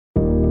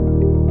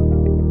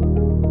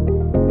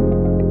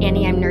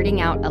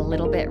nerding out a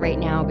little bit right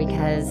now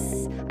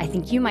because I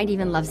think you might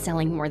even love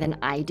selling more than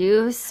I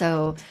do.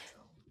 So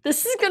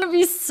this is going to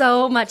be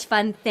so much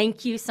fun.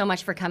 Thank you so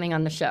much for coming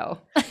on the show.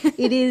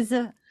 It is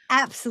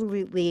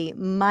absolutely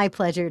my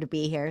pleasure to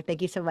be here.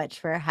 Thank you so much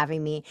for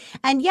having me.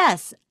 And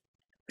yes,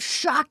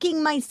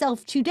 shocking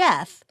myself to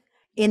death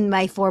in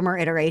my former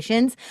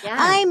iterations, Yeah.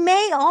 I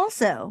may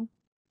also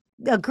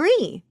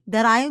agree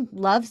that I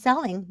love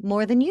selling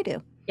more than you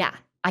do. Yeah,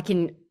 I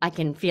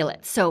can feel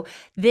it. So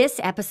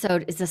this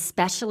episode is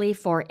especially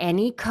for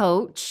any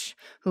coach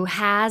who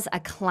has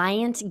a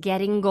client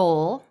getting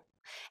goal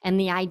and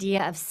the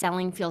idea of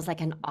selling feels like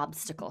an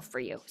obstacle for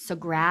you. So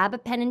grab a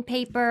pen and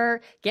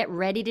paper, get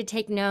ready to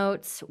take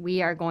notes.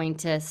 We are going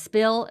to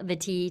spill the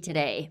tea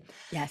today.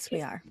 Yes,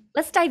 we are.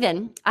 Let's dive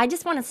in. I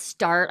just want to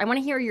start. I want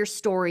to hear your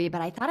story,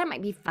 but I thought it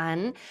might be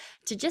fun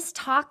to just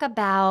talk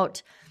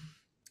about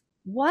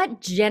what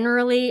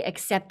generally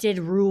accepted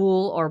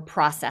rule or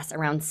process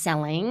around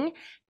selling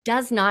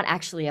does not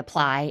actually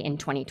apply in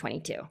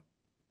 2022.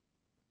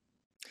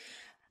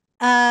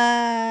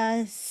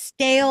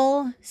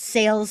 Stale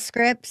sales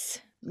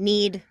scripts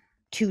need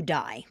to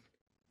die.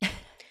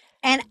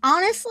 And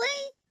honestly,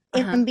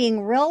 if I'm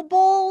being real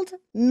bold,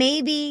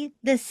 maybe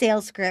the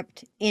sales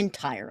script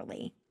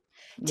entirely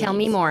Tell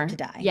me needs more. to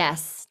die.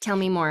 Yes, tell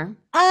me more.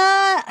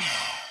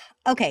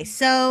 Okay,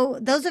 so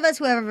those of us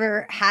who have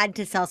ever had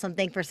to sell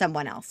something for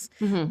someone else,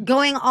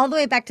 going all the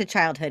way back to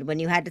childhood when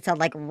you had to sell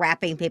like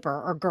wrapping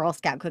paper or Girl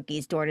Scout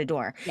cookies door to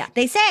door. Yeah.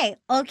 They say,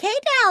 okay,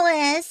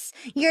 Dallas,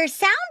 your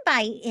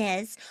soundbite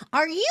is,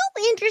 are you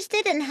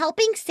interested in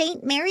helping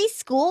St. Mary's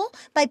School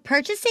by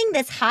purchasing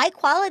this high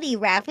quality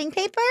wrapping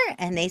paper?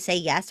 And they say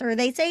yes or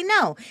they say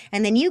no.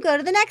 And then you go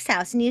to the next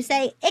house and you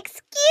say,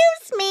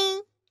 excuse me.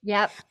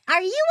 Yep.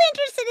 Are you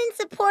interested in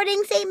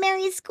supporting St.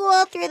 Mary's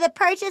School through the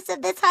purchase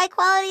of this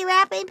high-quality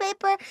wrapping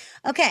paper?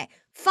 Okay,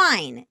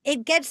 fine.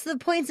 It gets the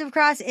points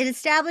across. It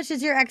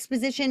establishes your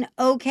exposition.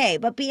 Okay,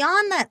 but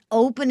beyond that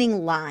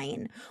opening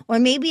line, or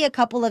maybe a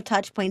couple of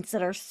touch points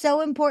that are so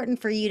important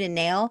for you to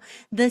nail,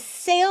 the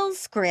sales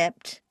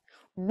script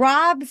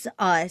robs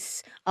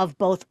us of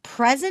both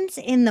presence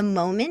in the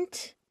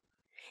moment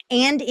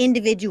and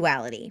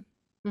individuality.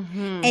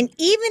 And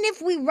even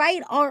if we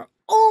write our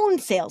own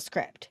sales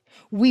script,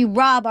 we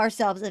rob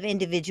ourselves of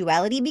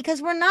individuality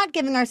because we're not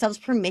giving ourselves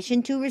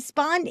permission to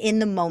respond in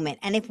the moment.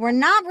 And if we're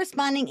not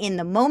responding in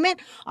the moment,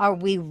 are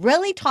we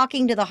really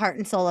talking to the heart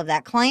and soul of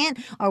that client?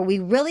 Are we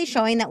really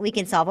showing that we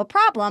can solve a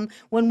problem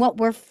when what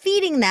we're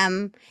feeding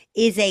them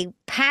is a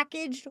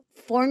packaged,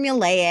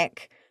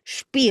 formulaic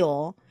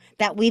spiel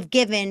that we've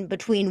given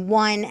between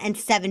 1 and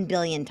 7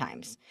 billion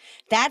times?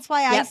 That's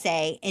why I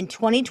say in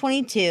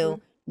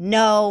 2022,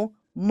 no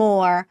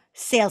more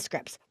sales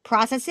scripts.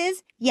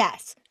 Processes,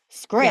 yes.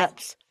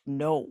 Scripts,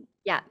 no.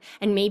 Yeah.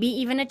 And maybe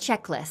even a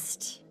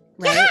checklist.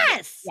 Right?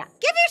 Yes. Yeah.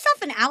 Give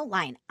yourself an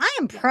outline. I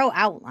am pro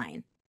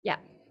outline. Yeah.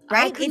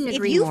 Right?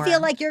 If you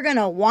feel like you're going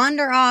to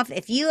wander off,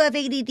 if you have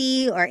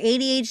ADD or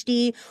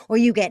ADHD, or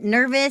you get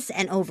nervous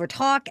and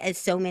overtalk, as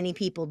so many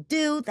people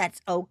do,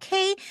 that's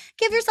okay.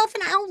 Give yourself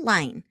an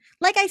outline.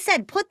 Like I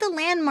said, put the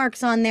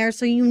landmarks on there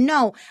so you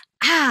know,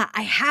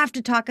 I have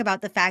to talk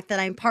about the fact that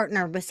I'm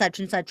partnered with such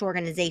and such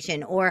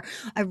organization, or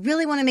I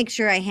really want to make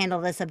sure I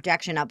handle this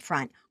objection up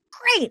front.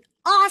 Great.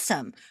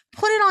 Awesome.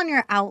 Put it on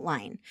your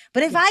outline.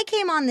 But if I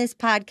came on this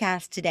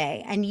podcast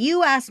today and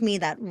you asked me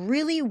that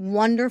really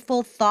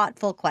wonderful,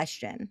 thoughtful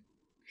question,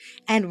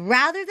 and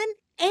rather than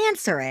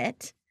answer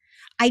it,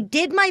 I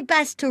did my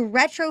best to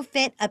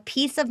retrofit a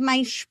piece of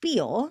my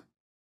spiel,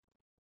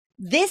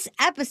 this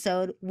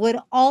episode would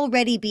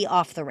already be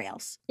off the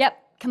rails. Yep,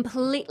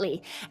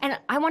 completely. And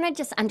I want to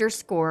just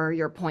underscore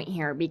your point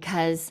here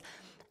because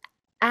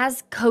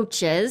as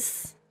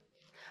coaches,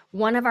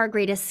 one of our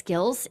greatest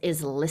skills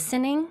is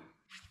listening.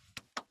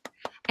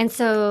 And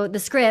so the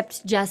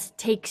script just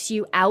takes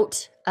you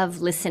out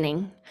of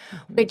listening,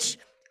 which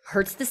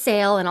hurts the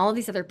sale and all of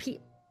these other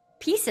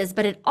pieces,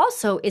 but it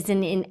also is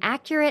an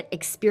inaccurate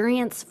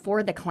experience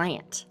for the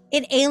client.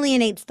 It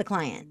alienates the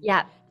client.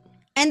 Yeah.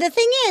 And the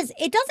thing is,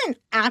 it doesn't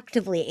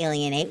actively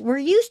alienate. We're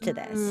used to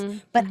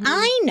this. But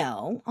I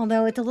know,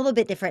 although it's a little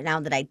bit different now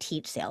that I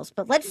teach sales,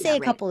 but let's say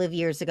a couple of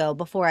years ago,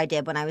 before I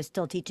did, when I was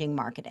still teaching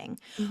marketing,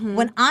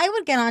 when I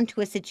would get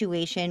onto a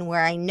situation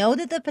where I know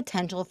that the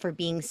potential for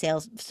being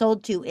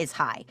sold to is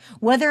high,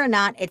 whether or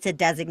not it's a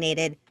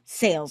designated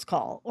sales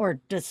call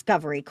or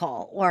discovery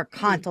call or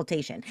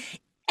consultation,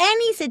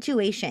 any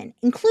situation,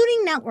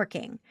 including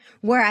networking,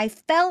 where I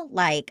felt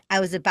like I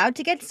was about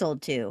to get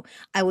sold to,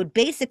 I would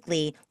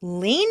basically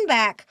lean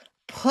back,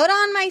 put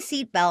on my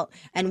seatbelt,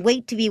 and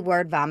wait to be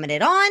word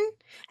vomited on,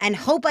 and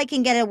hope I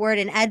can get a word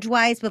in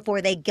edgewise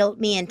before they guilt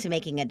me into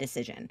making a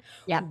decision.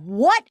 Yeah.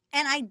 What?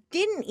 And I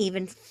didn't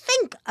even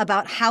think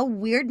about how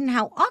weird and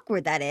how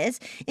awkward that is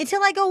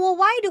until I go, well,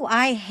 why do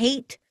I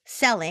hate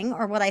selling,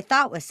 or what I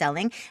thought was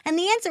selling? And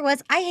the answer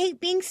was, I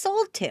hate being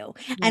sold to.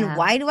 And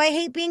why do I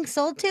hate being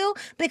sold to?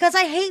 Because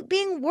I hate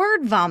being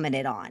word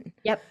vomited on.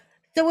 Yep.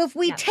 So if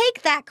we Yeah.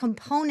 take that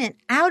component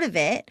out of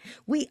it,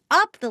 we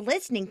up the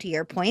listening, to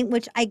your point,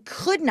 which I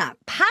could not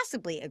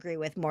possibly agree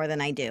with more than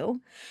I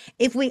do.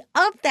 If we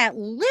up that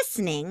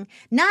listening,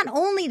 not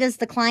only does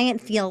the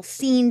client feel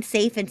seen,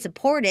 safe, and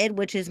supported,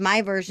 which is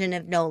my version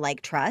of know,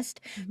 like,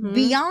 trust, Mhm.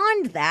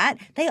 beyond that,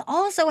 they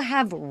also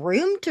have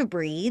room to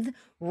breathe,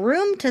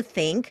 room to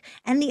think,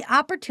 and the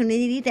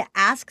opportunity to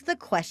ask the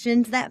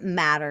questions that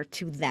matter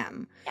to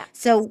them. Yeah.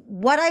 So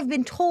what I've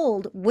been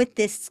told with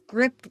this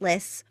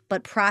scriptless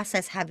but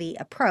process heavy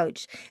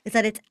approach is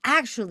that it's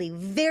actually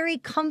very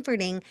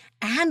comforting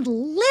and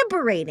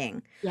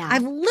liberating. Yeah.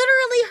 I've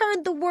literally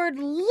heard the word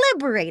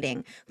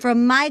liberating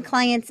from my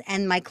clients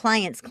and my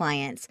clients'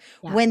 clients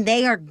Yeah. when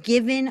they are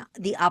given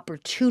the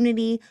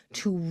opportunity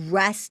to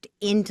rest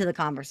into the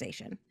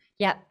conversation.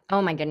 Yeah.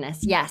 Oh my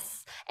goodness.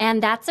 Yes.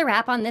 And that's a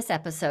wrap on this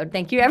episode.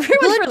 Thank you everyone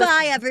for Goodbye,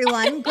 listening.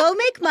 everyone. Go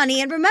make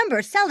money. And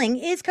remember, selling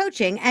is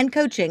coaching and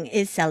coaching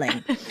is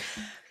selling.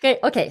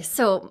 Okay.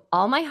 So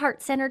all my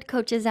heart-centered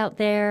coaches out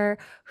there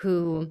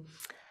who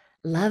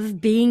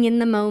love being in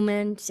the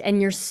moment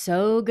and you're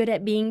so good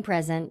at being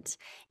present,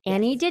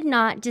 Annie did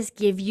not just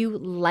give you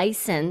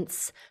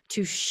license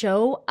to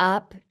show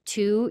up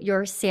to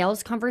your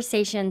sales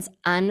conversations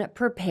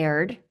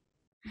unprepared,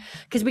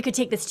 because we could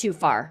take this too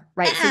far,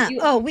 right?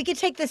 We could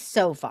take this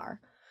so far.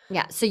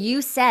 Yeah. So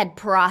you said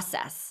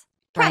process,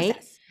 right?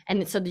 Process.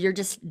 And so you're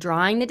just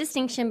drawing the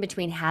distinction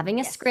between having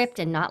a script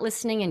and not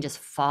listening and just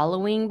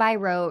following by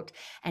rote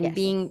and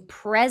being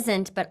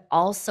present, but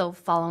also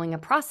following a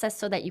process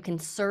so that you can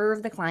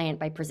serve the client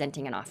by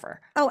presenting an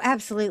offer. Oh,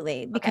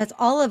 absolutely. Because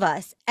all of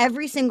us,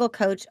 every single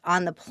coach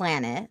on the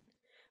planet,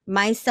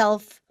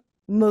 myself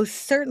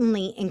most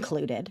certainly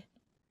included,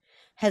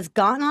 has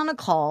gotten on a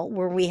call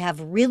where we have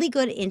really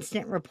good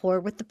instant rapport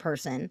with the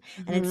person,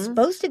 and it's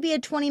supposed to be a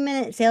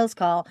 20-minute sales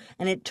call,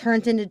 and it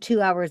turns into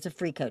 2 hours of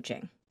free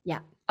coaching. Yeah.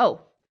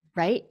 Oh,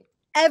 right.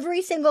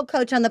 Every single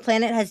coach on the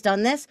planet has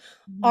done this,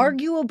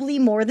 arguably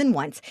more than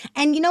once.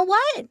 And you know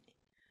what?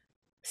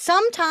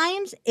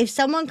 Sometimes if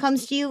someone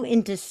comes to you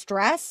in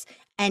distress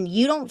and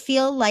you don't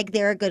feel like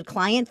they're a good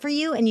client for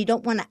you and you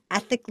don't want to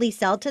ethically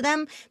sell to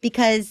them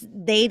because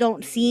they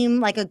don't seem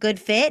like a good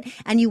fit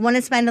and you want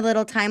to spend a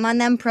little time on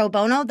them pro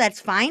bono,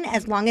 that's fine,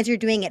 as long as you're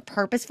doing it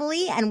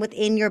purposefully and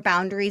within your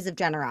boundaries of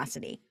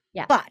generosity.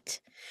 Yeah. But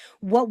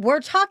what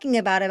we're talking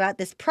about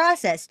this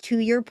process, to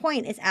your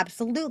point, is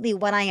absolutely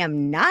what I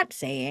am not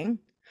saying.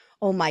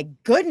 Oh my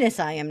goodness,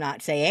 I am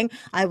not saying.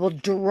 I will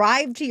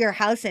drive to your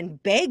house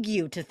and beg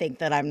you to think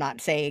that I'm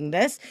not saying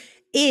this,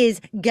 is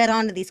get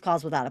onto these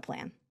calls without a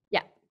plan.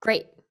 Yeah.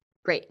 Great.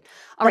 All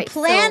the right.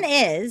 plan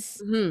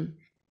is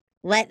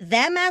let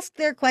them ask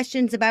their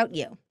questions about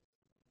you.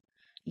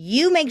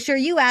 You make sure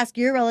you ask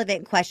your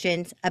relevant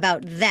questions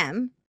about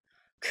them.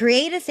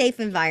 Create a safe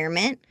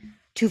environment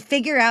to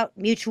figure out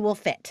mutual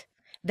fit.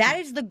 That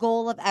is the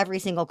goal of every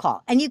single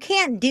call. And you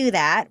can't do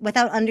that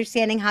without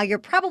understanding how you're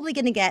probably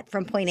going to get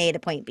from point A to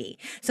point B.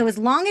 So as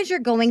long as you're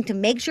going to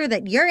make sure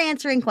that you're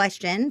answering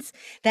questions,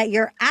 that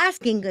you're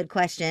asking good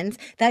questions,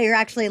 that you're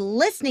actually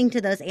listening to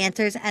those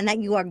answers, and that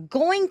you are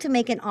going to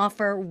make an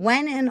offer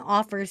when an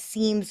offer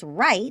seems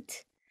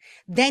right,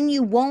 then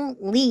you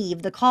won't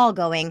leave the call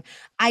going,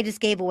 I just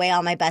gave away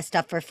all my best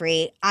stuff for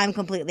free. I'm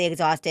completely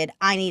exhausted.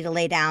 I need to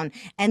lay down.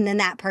 And then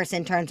that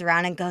person turns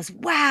around and goes,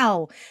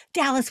 wow,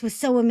 Dallas was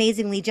so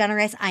amazingly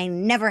generous. I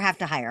never have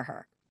to hire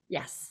her.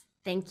 Yes.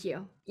 Thank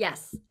you.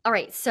 Yes. All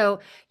right. So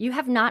you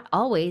have not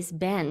always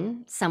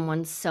been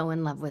someone so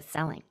in love with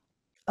selling.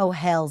 Oh,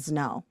 hells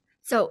no.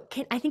 So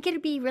I think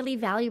it'd be really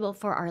valuable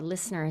for our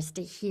listeners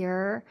to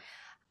hear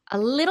a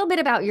little bit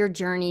about your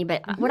journey,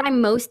 but what I'm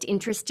most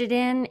interested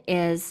in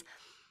is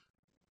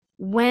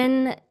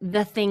when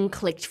the thing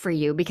clicked for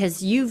you,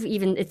 because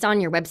it's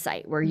on your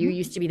website where you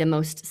used to be the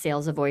most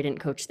sales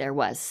avoidant coach there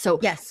was. So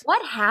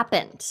what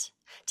happened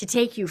to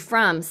take you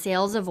from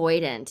sales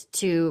avoidant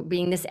to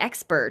being this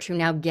expert who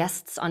now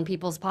guests on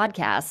people's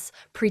podcasts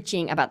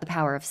preaching about the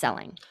power of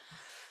selling?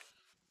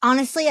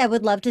 Honestly, I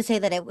would love to say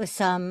that it was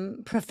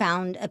some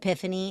profound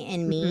epiphany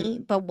in me,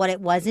 but what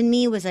it was in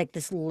me was like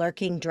this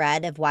lurking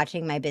dread of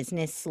watching my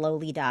business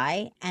slowly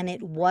die. And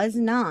it was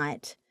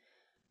not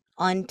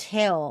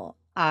until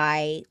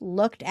I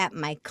looked at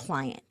my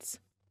clients,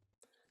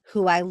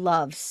 who I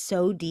love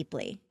so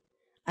deeply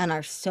and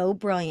are so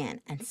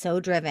brilliant and so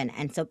driven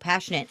and so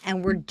passionate,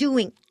 and were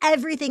doing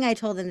everything I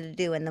told them to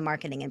do in the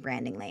marketing and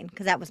branding lane,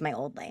 because that was my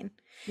old lane.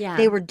 Yeah.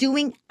 They were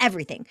doing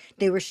everything.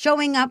 They were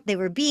showing up. They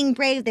were being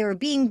brave. They were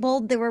being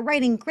bold. They were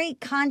writing great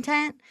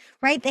content,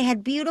 right? They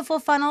had beautiful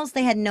funnels.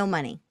 They had no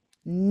money,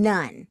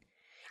 none.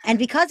 And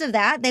because of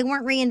that, they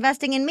weren't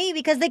reinvesting in me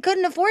because they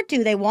couldn't afford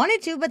to. They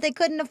wanted to, but they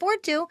couldn't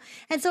afford to.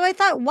 And so I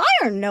thought, why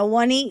is no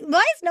one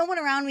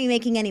around me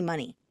making any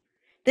money?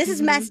 This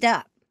is messed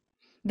up.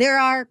 There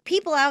are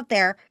people out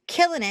there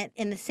killing it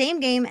in the same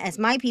game as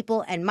my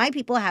people, and my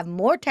people have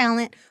more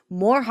talent,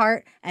 more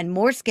heart, and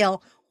more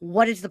skill.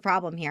 What is the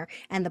problem here?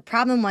 And the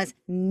problem was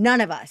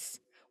none of us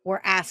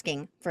were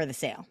asking for the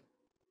sale.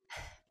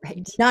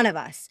 Right. None of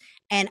us.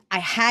 And I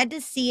had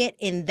to see it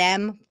in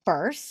them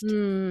first.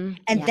 And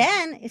Yeah.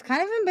 then it's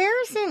kind of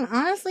embarrassing,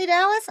 honestly,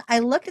 Dallas. I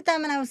looked at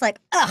them and I was like,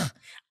 ugh,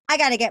 I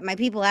got to get my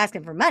people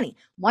asking for money.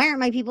 Why aren't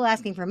my people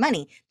asking for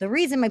money? The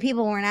reason my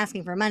people weren't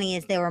asking for money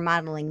is they were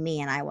modeling me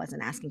and I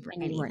wasn't asking for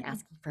And you weren't anything.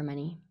 asking for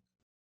money.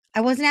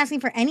 I wasn't asking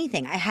for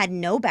anything. I had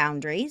no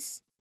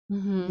boundaries,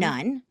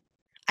 none.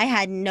 I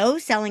had no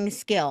selling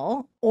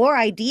skill or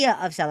idea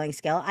of selling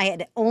skill. I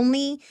had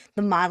only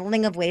the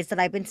modeling of ways that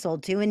I've been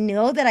sold to and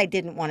know that I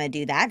didn't want to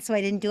do that. So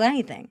I didn't do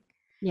anything.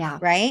 Yeah.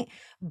 Right.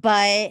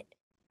 But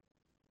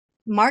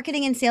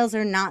marketing and sales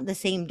are not the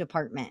same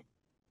department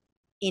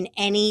in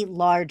any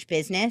large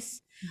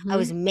business. I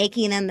was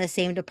making them the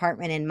same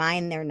department. In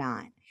mine, they're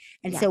not.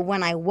 And so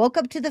when I woke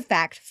up to the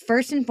fact,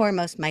 first and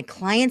foremost, my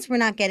clients were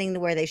not getting to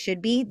where they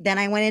should be, then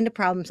I went into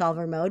problem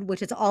solver mode, which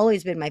has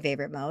always been my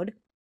favorite mode.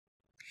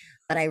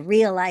 But I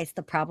realized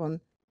the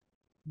problem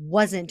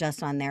wasn't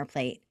just on their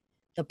plate.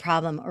 The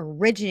problem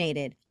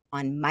originated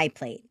on my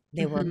plate.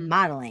 They were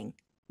modeling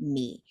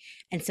me.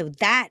 And so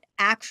that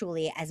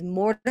actually, as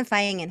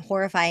mortifying and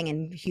horrifying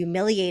and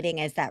humiliating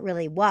as that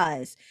really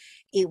was,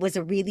 it was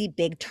a really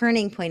big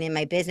turning point in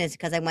my business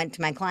because I went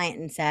to my client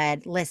and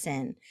said,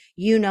 listen,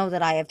 you know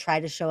that I have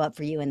tried to show up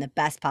for you in the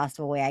best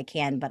possible way I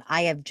can, but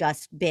I have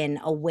just been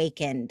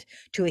awakened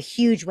to a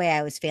huge way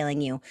I was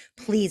failing you.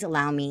 Please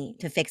allow me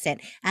to fix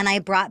it. And I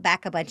brought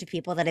back a bunch of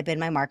people that had been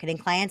my marketing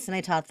clients and I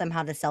taught them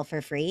how to sell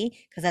for free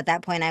because at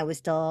that point I was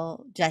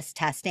still just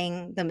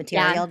testing the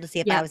material to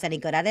see if I was any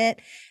good at it.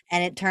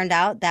 And it turned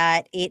out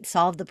that it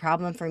solved the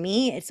problem for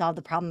me. It solved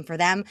the problem for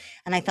them.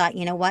 And I thought,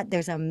 you know what?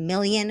 There's a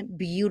million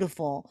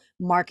beautiful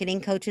marketing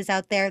coaches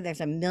out there.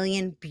 There's a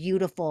million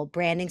beautiful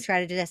branding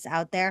strategists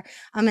out there.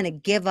 I'm going to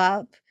give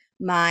up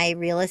my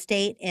real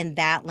estate in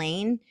that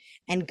lane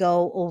and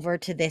go over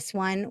to this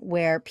one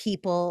where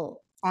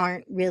people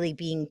aren't really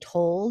being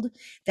told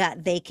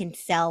that they can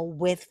sell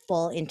with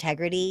full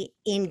integrity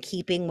in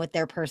keeping with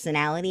their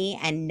personality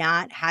and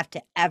not have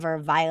to ever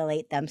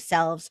violate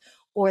themselves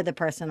or the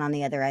person on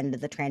the other end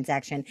of the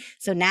transaction.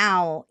 So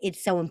now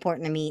it's so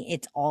important to me.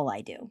 It's all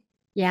I do.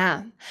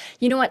 Yeah.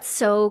 You know what's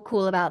so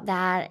cool about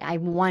that? I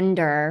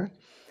wonder,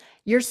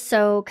 you're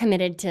so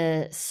committed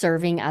to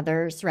serving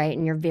others, right?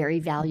 And you're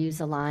very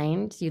values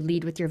aligned. You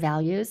lead with your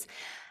values.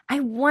 I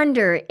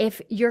wonder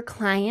if your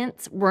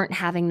clients weren't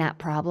having that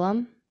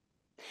problem,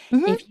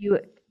 if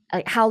you,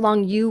 like, how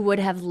long you would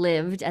have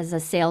lived as a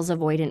sales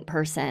avoidant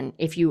person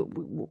if you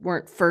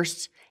weren't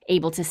first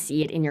able to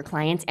see it in your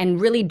clients and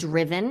really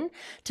driven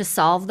to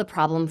solve the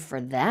problem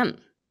for them.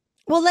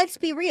 Well, let's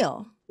be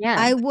real. Yeah.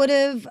 I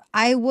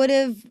would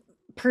have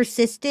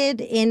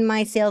persisted in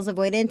my sales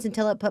avoidance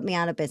until it put me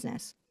out of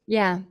business.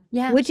 Yeah.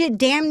 Yeah. Which it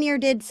damn near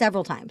did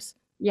several times.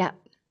 Yeah.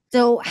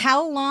 So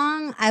how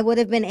long I would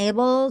have been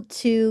able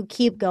to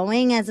keep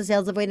going as a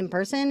sales avoidant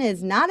person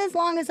is not as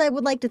long as I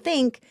would like to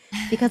think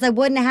because I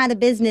wouldn't have had a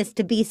business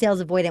to be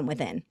sales avoidant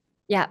within.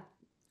 Yeah.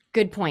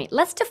 Good point.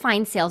 Let's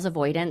define sales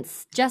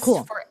avoidance just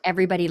for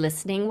everybody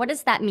listening. What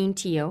does that mean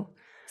to you?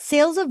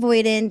 Sales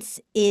avoidance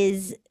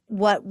is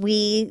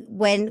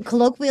when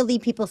colloquially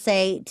people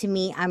say to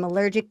me, I'm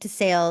allergic to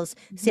sales.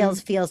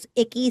 Sales feels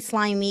icky,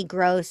 slimy,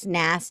 gross,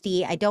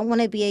 nasty. I don't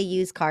want to be a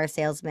used car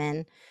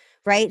salesman.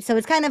 Right. So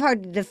it's kind of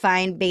hard to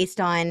define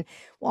based on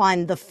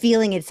the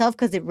feeling itself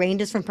because it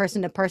ranges from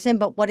person to person.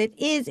 But what it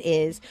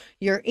is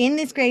you're in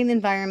this great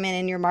environment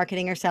in your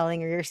marketing or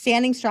selling, or you're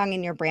standing strong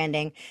in your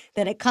branding,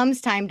 that it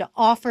comes time to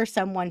offer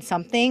someone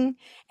something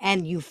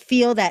and you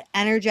feel that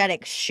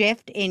energetic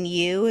shift in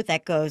you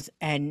that goes,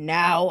 and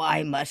now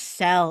I must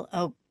sell.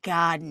 Oh,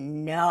 God,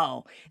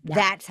 no. Yeah.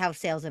 That's how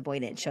sales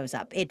avoidance shows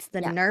up. It's the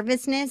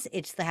nervousness,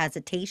 it's the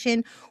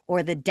hesitation,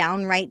 or the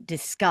downright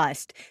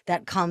disgust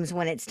that comes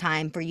when it's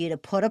time for you to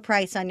put a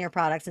price on your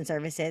products and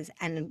services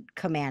and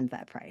command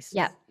that price.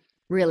 Yeah,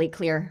 really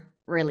clear,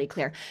 really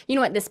clear. You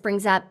know what this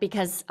brings up,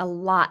 because a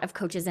lot of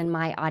coaches in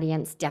my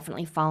audience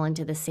definitely fall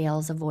into the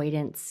sales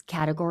avoidance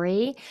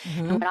category.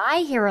 And what I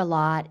hear a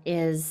lot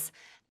is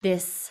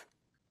this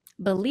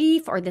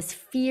belief or this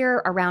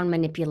fear around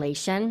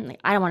manipulation. Like,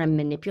 I don't want to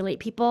manipulate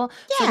people.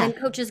 So then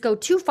coaches go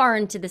too far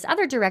into this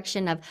other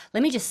direction of,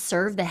 let me just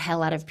serve the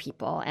hell out of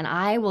people and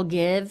I will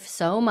give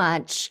so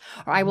much,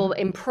 or I will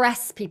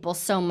impress people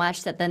so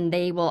much that then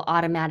they will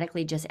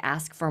automatically just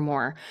ask for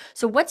more.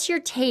 So what's your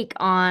take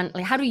on,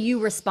 like, how do you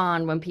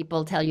respond when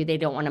people tell you they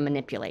don't want to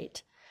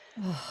manipulate?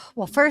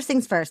 Well, first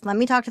things first, let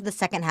me talk to the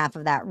second half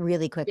of that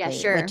really quickly,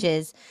 which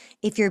is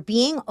if you're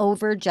being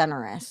over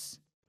generous,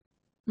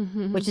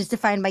 which is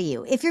defined by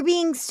you. If you're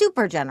being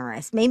super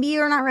generous, maybe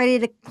you're not ready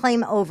to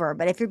claim over,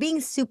 but if you're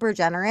being super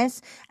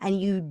generous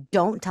and you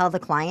don't tell the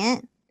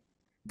client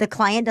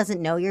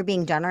doesn't know you're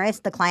being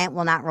generous, the client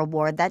will not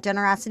reward that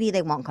generosity.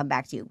 They won't come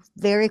back to you.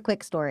 Very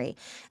quick story.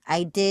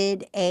 I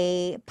did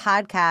a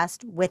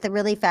podcast with a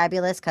really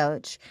fabulous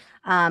coach,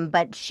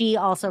 but she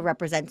also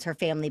represents her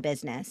family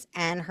business,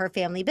 and her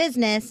family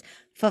business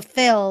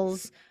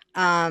fulfills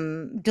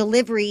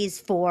deliveries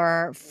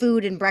for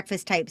food and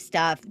breakfast type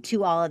stuff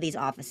to all of these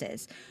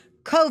offices.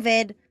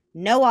 COVID,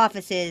 no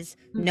offices,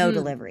 no Mhm.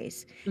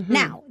 deliveries. Mhm.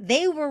 Now,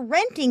 they were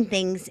renting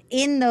things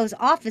in those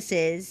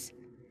offices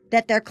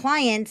that their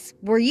clients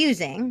were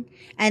using,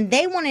 and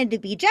they wanted to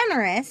be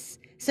generous.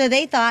 So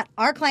they thought,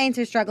 our clients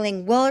are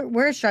struggling,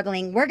 we're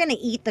struggling, we're going to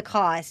eat the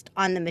cost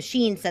on the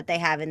machines that they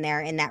have in there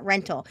in that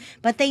rental.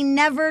 But they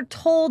never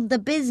told the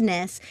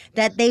business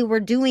that they were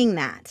doing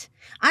that.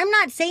 I'm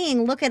not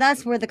saying, look at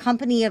us, we're the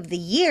company of the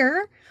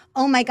year.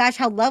 Oh my gosh,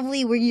 how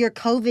lovely, we're your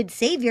COVID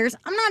saviors.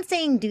 I'm not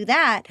saying do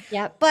that.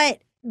 Yep.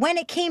 But when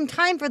it came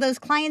time for those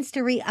clients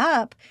to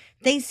re-up,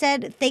 they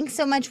said, thanks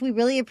so much. We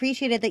really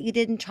appreciated that you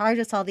didn't charge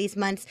us all these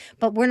months,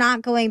 but we're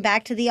not going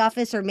back to the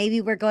office, or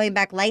maybe we're going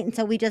back light, and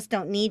so we just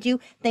don't need you.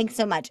 Thanks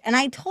so much. And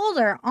I told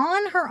her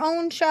on her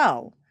own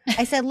show,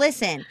 I said,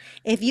 listen,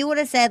 if you would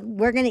have said,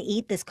 we're going to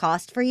eat this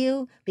cost for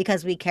you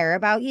because we care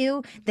about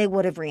you, they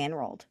would have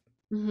re-enrolled.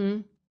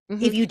 Mhm.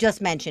 If Mhm. you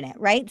just mention it,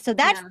 right? So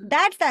that's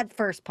Yeah. that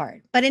first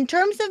part. But in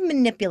terms of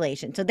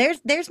manipulation, so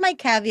there's my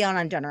caveat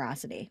on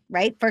generosity,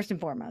 right? First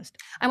and foremost.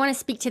 I want to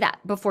speak to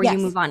that before you Yes.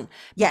 move on,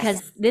 Yes.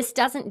 because this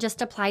doesn't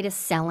just apply to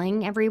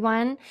selling,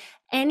 everyone.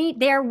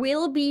 There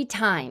will be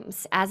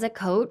times as a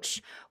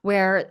coach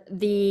where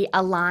the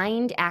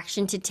aligned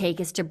action to take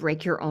is to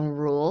break your own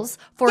rules.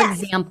 For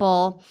Yes.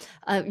 example,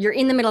 you're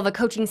in the middle of a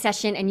coaching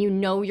session and you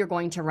know you're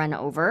going to run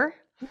over.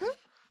 Mhm.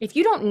 If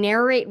you don't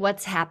narrate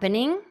what's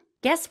happening,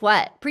 guess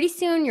what? Pretty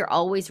soon you're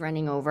always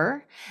running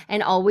over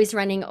and always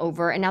running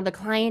over. And now the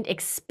client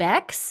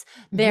expects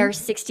their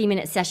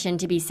 60-minute session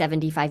to be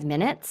 75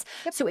 minutes.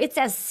 Yep. So it's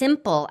as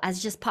simple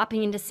as just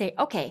popping in to say,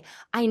 okay,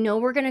 I know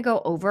we're going to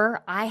go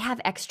over. I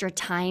have extra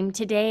time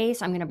today,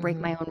 so I'm going to break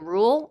my own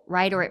rule,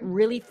 right? Or it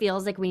really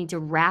feels like we need to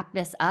wrap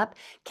this up.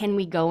 Can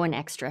we go an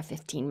extra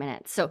 15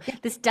 minutes? So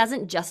this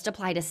doesn't just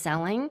apply to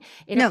selling.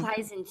 It No.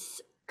 applies in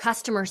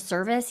customer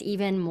service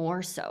even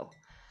more so.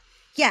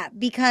 Yeah,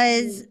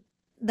 because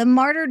the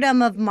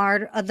martyrdom of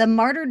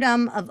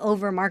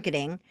over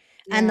marketing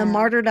and the Yeah.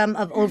 martyrdom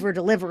of over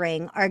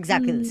delivering are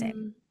exactly the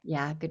same,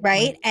 Yeah, good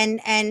right?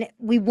 point. And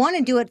we want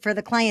to do it for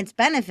the client's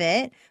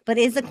benefit, but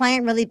is the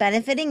client really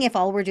benefiting if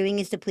all we're doing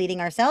is depleting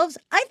ourselves?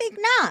 I think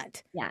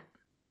not. Yeah.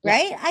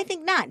 Right? I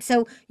think not.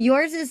 So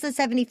yours is the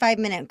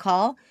 75-minute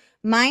call.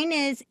 Mine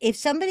is, if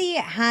somebody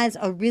has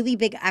a really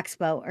big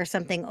expo or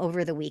something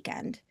over the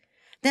weekend,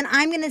 then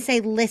I'm going to say,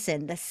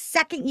 listen, the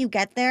second you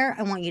get there,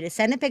 I want you to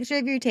send a picture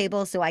of your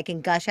table so I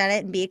can gush at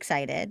it and be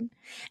excited.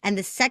 And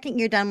the second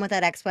you're done with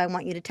that expo, I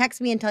want you to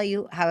text me and tell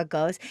you how it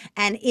goes.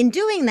 And in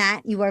doing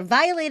that, you are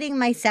violating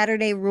my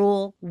Saturday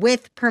rule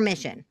with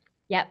permission.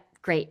 Yep.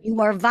 Great. You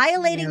are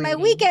violating my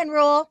Narrating. weekend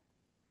rule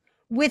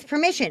with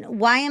permission.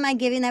 Why am I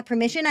giving that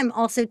permission? I'm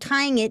also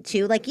tying it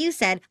to, like you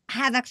said, I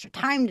have extra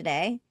time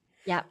today.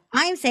 Yep.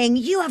 I'm saying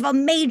you have a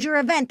major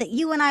event that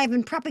you and I have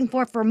been prepping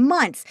for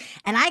months,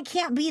 and I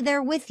can't be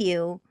there with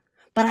you,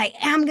 but I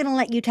am going to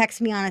let you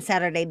text me on a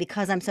Saturday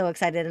because I'm so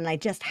excited and I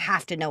just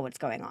have to know what's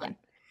going on.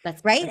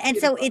 That's Right. And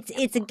so beautiful.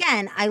 it's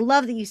again, I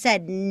love that you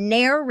said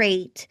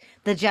narrate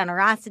the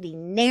generosity,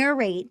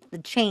 narrate the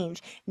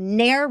change,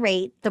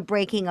 narrate the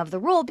breaking of the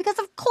rule, because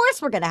of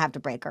course we're going to have to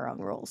break our own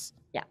rules.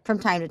 Yeah. From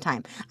time to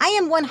time. I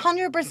am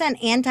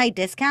 100%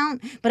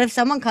 anti-discount, but if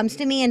someone comes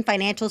to me in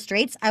financial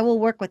straits, I will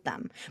work with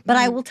them. But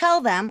I will tell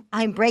them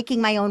I'm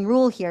breaking my own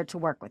rule here to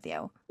work with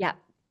you. Yeah.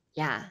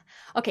 Yeah.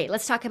 Okay,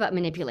 let's talk about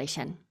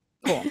manipulation.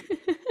 Cool.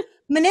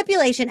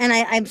 Manipulation, and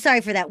I'm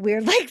sorry for that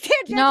weird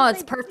tangent. No,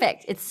 it's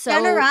perfect. It's so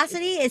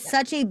generosity is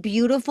such a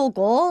beautiful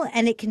goal,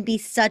 and it can be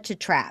such a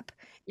trap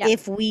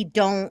if we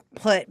don't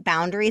put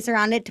boundaries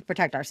around it to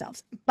protect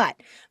ourselves.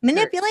 But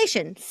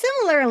manipulation,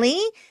 similarly,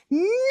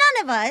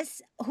 none of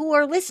us who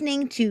are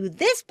listening to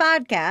this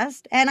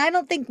podcast, and I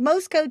don't think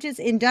most coaches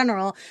in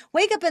general,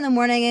 wake up in the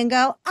morning and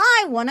go,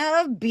 I want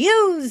to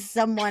abuse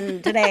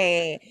someone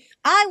today.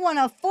 I want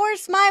to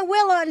force my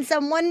will on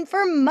someone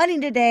for money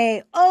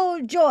today.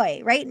 Oh,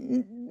 joy, right?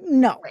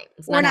 No, Right.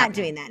 It's we're not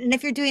happening. doing that. And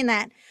if you're doing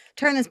that,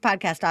 turn this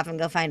podcast off and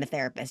go find a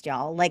therapist,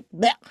 y'all.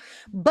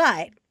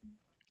 Bleh.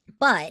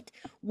 But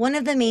one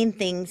of the main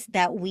things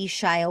that we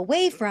shy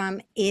away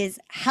from is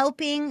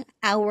helping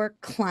our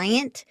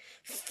client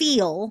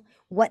feel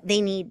what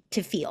they need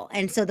to feel.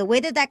 And so the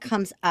way that that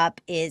comes up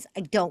is,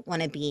 I don't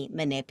want to be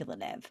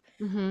manipulative.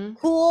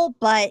 Cool,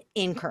 but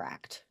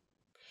incorrect.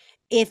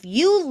 If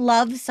you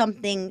love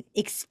something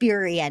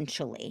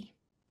experientially,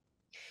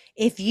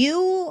 if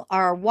you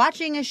are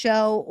watching a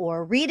show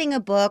or reading a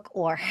book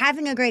or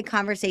having a great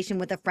conversation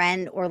with a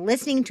friend or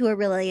listening to a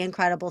really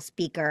incredible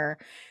speaker,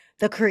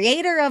 the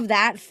creator of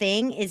that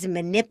thing is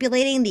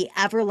manipulating the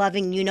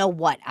ever-loving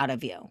you-know-what out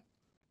of you.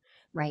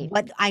 Right.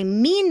 What I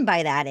mean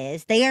by that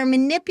is they are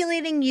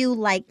manipulating you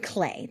like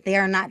clay. They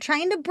are not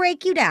trying to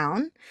break you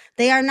down.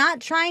 They are not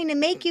trying to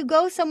make you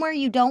go somewhere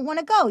you don't want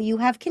to go. You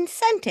have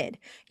consented.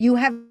 You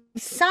have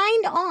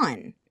signed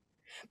on.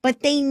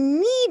 But they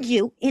need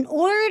you in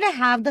order to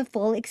have the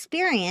full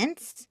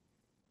experience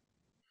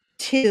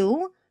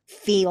to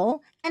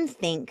feel and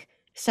think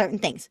certain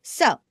things.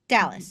 So,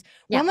 Dallas,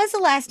 when was the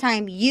last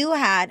time you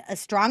had a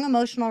strong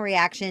emotional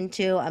reaction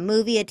to a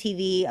movie, a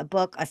TV, a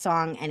book, a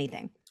song,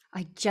 anything?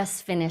 I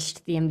just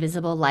finished The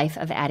Invisible Life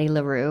of Addie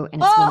LaRue,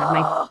 and it's one of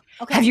my.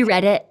 Okay. Have you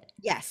read it?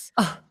 Yes.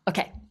 Oh,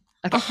 okay.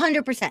 Okay.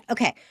 100%.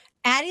 Okay.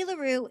 Addie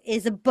LaRue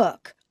is a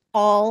book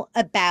all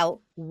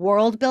about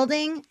world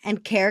building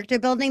and character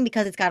building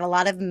because it's got a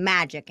lot of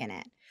magic in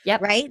it.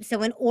 Yep. Right?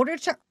 So in order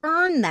to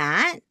earn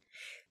that,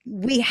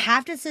 we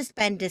have to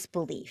suspend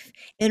disbelief.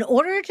 In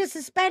order to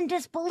suspend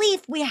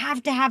disbelief, we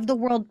have to have the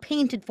world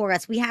painted for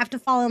us. We have to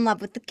fall in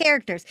love with the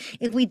characters.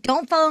 If we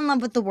don't fall in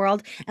love with the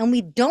world and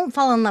we don't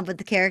fall in love with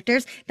the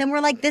characters, then we're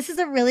like, this is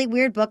a really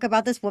weird book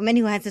about this woman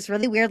who has this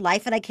really weird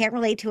life and I can't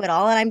relate to it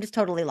all and I'm just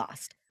totally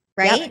lost.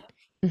 Right? Yep.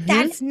 Mhm.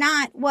 That's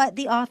not what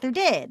the author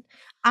did.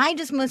 I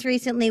just most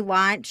recently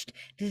watched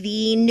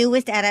the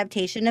newest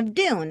adaptation of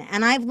Dune,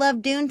 and I've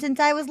loved Dune since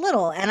I was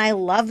little, and I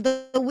love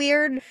the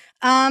weird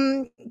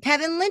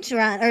Kevin Lynch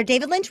one or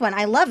David Lynch one.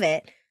 I love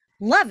it,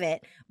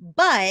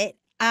 but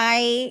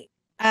I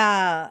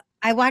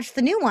watched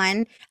the new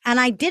one and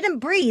I didn't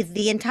breathe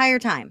the entire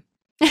time.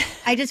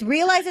 I just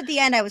realized at the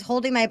end I was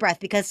holding my breath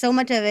because so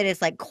much of it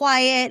is like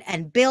quiet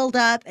and build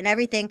up and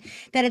everything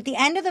that at the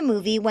end of the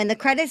movie, when the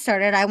credits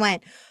started, I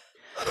went,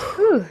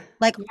 Whew.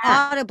 like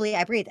Yeah. audibly,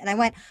 I breathed and I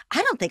went,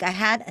 I don't think I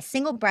had a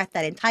single breath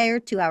that entire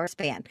 2-hour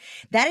span.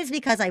 That is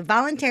because I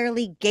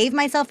voluntarily gave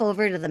myself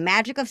over to the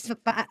magic of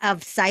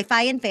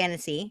sci-fi and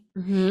fantasy,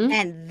 Mhm.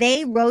 and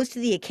they rose to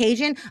the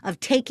occasion of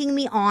taking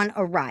me on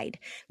a ride.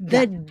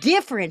 The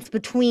difference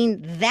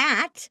between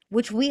that,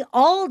 which we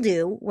all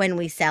do when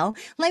we sell,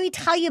 let me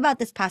tell you about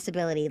this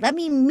possibility. Let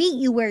me meet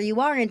you where you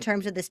are in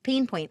terms of this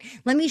pain point.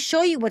 Let me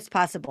show you what's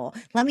possible.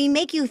 Let me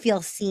make you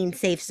feel seen,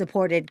 safe,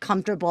 supported,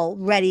 comfortable,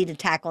 ready to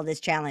tackle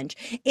this challenge.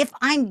 If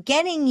I'm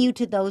getting you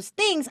to those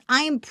things,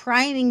 I'm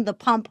priming the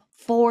pump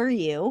for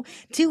you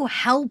to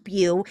help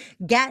you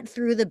get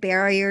through the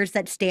barriers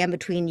that stand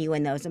between you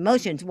and those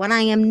emotions. What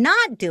I am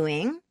not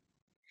doing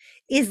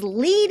is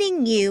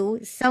leading you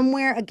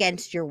somewhere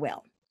against your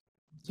will.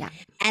 Yeah.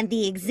 And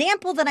the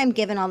example that I'm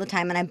given all the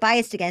time, and I'm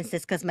biased against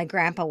this because my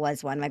grandpa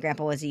was one. My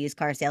grandpa was a used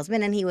car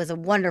salesman and he was a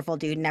wonderful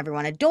dude and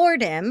everyone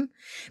adored him.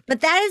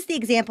 But that is the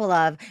example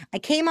of, I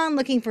came on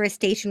looking for a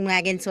station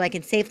wagon so I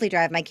can safely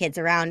drive my kids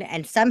around.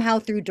 And somehow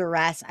through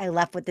duress, I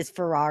left with this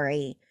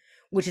Ferrari,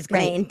 which is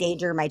going to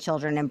endanger my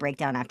children and break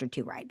down after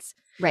 2 rides.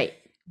 Right.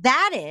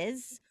 That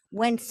is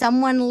when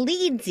someone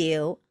leads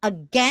you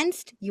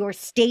against your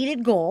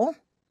stated goal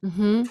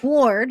Mhm.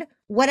 toward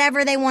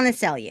whatever they want to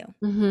sell you.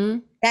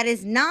 Mhm. That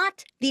is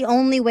not the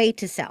only way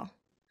to sell.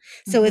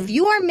 So if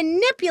you are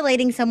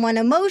manipulating someone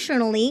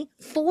emotionally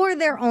for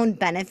their own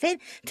benefit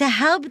to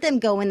help them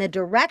go in the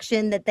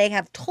direction that they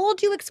have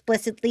told you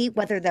explicitly,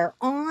 whether they're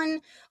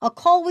on a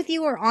call with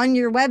you or on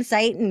your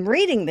website and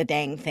reading the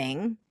dang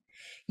thing,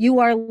 you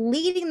are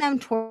leading them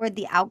toward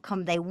the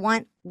outcome they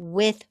want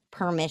with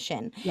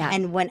permission. Yeah.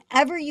 And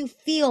whenever you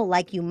feel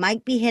like you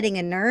might be hitting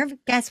a nerve,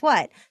 guess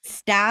what?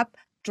 Stop,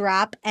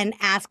 drop, and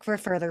ask for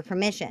further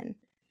permission.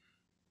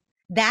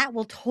 That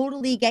will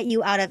totally get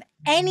you out of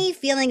any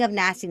feeling of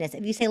nastiness.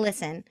 If you say,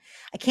 listen,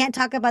 I can't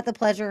talk about the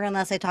pleasure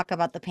unless I talk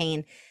about the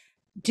pain.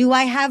 Do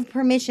I have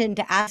permission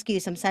to ask you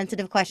some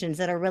sensitive questions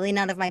that are really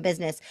none of my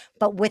business,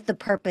 but with the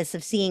purpose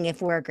of seeing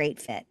if we're a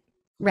great fit?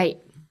 Right.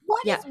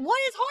 What Yeah. is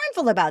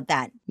harmful about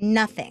that?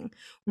 Nothing.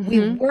 We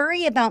Mhm.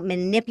 worry about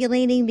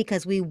manipulating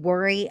because we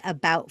worry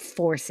about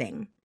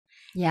forcing.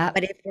 Yeah.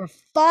 But if we're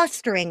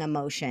fostering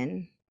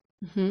emotion,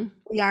 Mhm.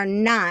 we are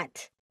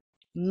not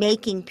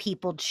making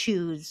people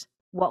choose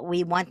what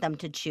we want them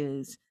to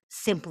choose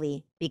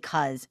simply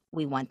because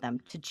we want them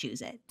to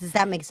choose it. Does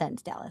that make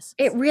sense, Dallas?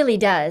 It really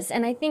does.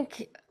 And I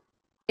think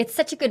it's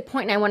such a good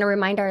point. And I want to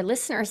remind our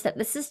listeners that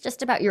this is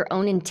just about your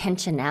own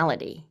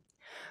intentionality,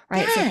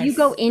 right? So if you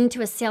go Yes.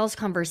 into a sales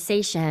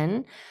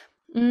conversation,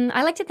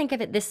 I like to think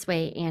of it this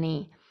way,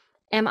 Annie.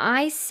 Am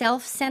I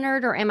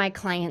self-centered or am I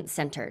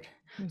client-centered?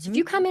 So if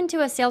you come into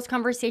a sales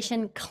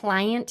conversation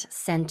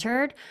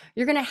client-centered,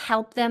 you're going to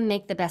help them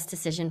make the best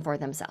decision for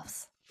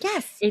themselves.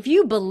 Yes. If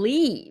you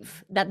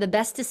believe that the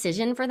best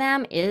decision for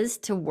them is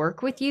to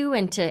work with you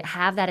and to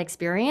have that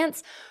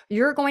experience,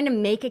 you're going to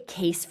make a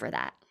case for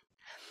that.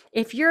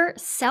 If you're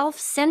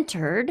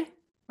self-centered,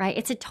 right,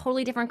 it's a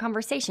totally different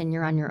conversation.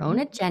 You're on your own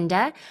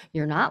agenda,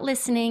 you're not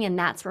listening, and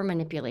that's where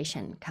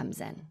manipulation comes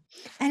in.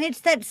 And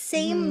it's that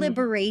same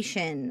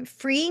liberation,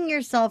 freeing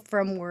yourself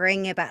from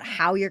worrying about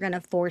how you're going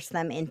to force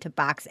them into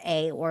box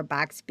A or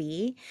box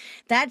B.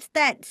 That's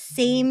that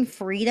same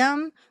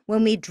freedom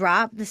when we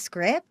drop the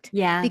script.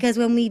 Yeah. Because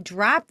when we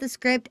drop the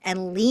script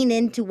and lean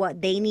into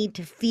what they need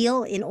to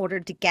feel in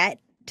order to get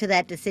to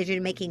that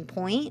decision-making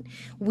point,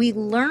 we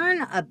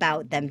learn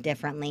about them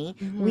differently.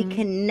 We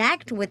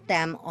connect with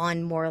them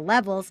on more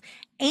levels,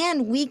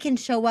 and we can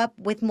show up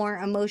with more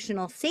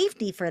emotional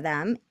safety for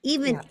them,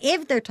 even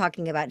if they're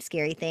talking about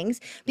scary things,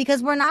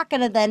 because we're not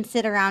going to then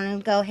sit around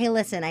and go, hey,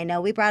 listen, I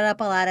know we brought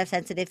up a lot of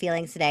sensitive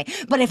feelings today,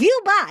 but if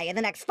you buy in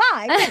the next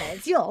 5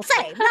 minutes, you'll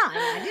save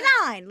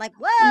 $9.99. Like,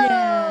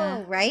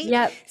 whoa, right?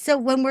 Yep. So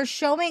when we're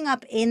showing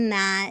up in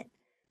that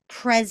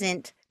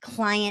present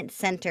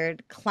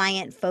client-centered,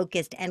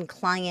 client-focused, and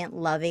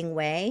client-loving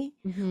way,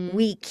 Mhm.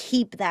 we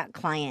keep that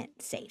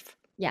client safe.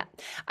 Yeah.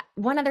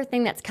 One other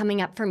thing that's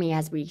coming up for me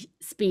as we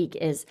speak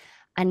is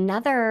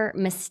another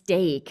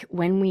mistake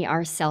when we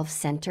are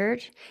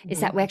self-centered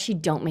is that we actually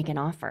don't make an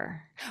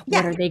offer.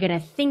 What Yeah. are they going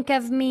to think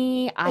of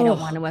me? I don't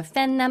want to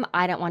offend them.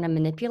 I don't want to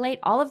manipulate.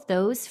 All of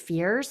those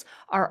fears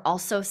are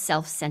also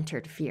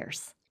self-centered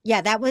fears.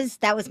 Yeah, that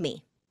was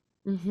me.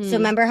 So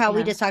remember how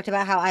we just talked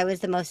about how I was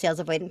the most sales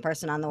avoidant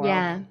person on the world?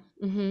 Yeah.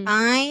 Mm-hmm.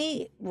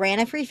 I ran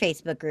a free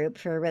Facebook group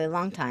for a really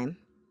long time.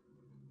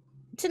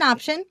 It's an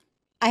option.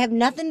 I have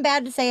nothing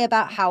bad to say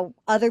about how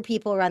other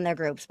people run their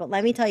groups, but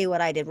let me tell you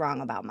what I did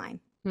wrong about mine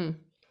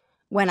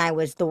when I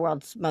was the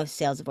world's most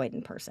sales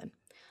avoidant person.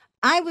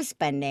 I was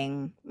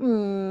spending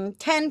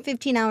 10,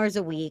 15 hours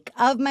a week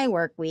of my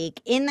work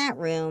week in that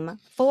room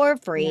for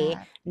free,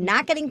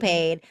 not getting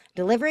paid,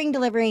 delivering.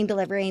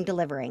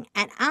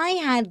 And I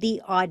had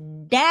the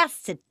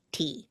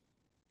audacity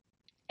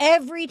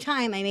every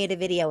time I made a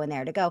video in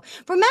there to go,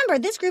 remember,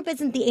 this group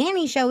isn't the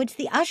Annie show, it's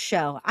the us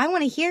show. I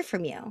want to hear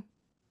from you.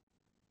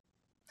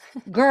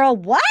 Girl,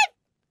 what?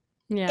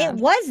 Yeah. It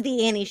was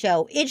the Annie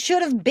show. It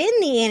should have been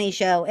the Annie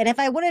show. And if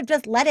I would have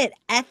just let it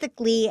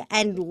ethically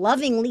and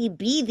lovingly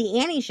be the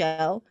Annie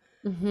show,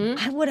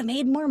 I would have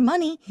made more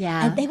money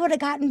and they would have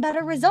gotten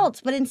better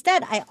results. But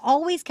instead, I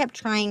always kept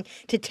trying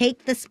to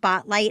take the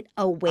spotlight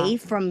away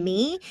from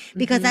me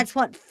because that's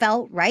what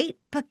felt right.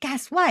 But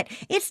guess what?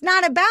 It's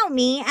not about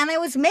me. And I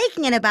was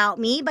making it about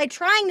me by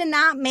trying to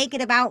not make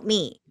it about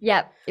me.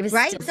 Yep. It was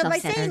right. So by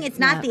saying it's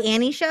not the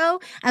Annie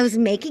show, I was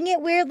making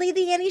it weirdly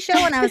the Annie show.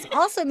 And I was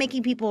also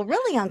making people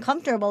really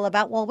uncomfortable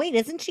about, well, wait,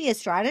 isn't she a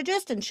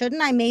strategist? And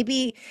shouldn't I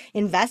maybe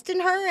invest in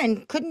her?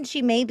 And couldn't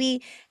she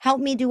maybe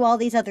help me do all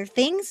these other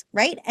things?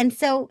 Right. And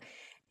so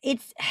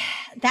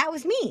that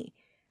was me.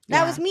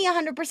 That was me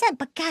 100%.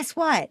 But guess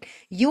what?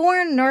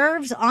 Your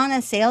nerves on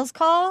a sales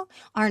call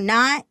are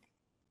not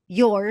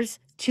yours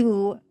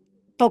to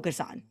focus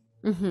on.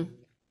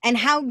 And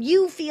how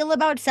you feel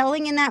about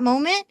selling in that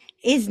moment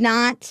is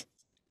not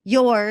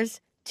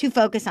yours to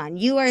focus on.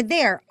 You are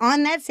there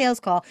on that sales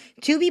call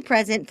to be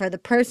present for the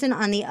person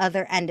on the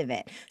other end of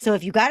it. So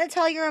if you got to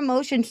tell your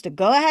emotions to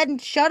go ahead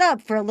and shut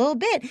up for a little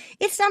bit,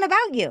 it's not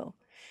about you.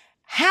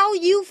 How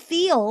you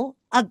feel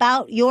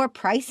about your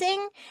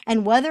pricing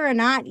and whether or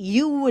not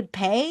you would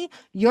pay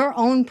your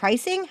own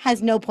pricing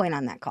has no point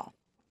on that call.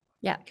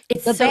 Yeah.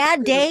 The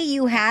bad day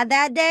you had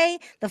that day,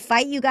 the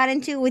fight you got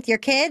into with your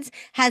kids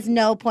has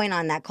no point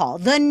on that call.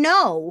 The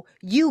no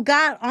you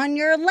got on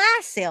your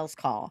last sales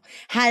call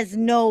has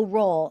no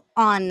role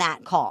on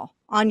that call,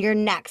 on your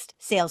next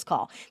sales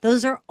call.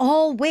 Those are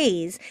all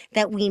ways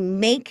that we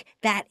make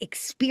that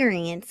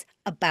experience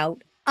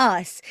about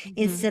us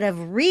instead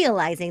of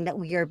realizing that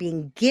we are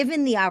being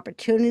given the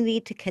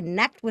opportunity to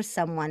connect with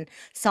someone,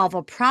 solve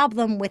a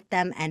problem with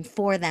them and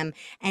for them,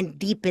 and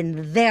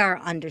deepen their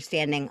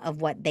understanding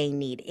of what they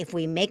need. If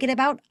we make it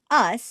about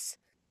us,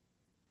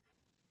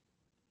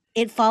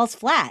 it falls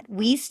flat.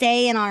 We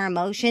stay in our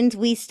emotions,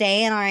 we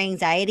stay in our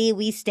anxiety,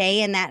 we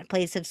stay in that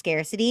place of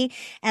scarcity,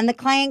 and the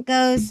client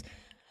goes,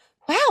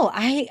 wow,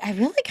 I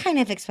really kind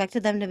of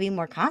expected them to be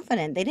more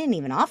confident. They didn't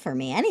even offer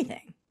me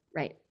anything.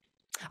 Right.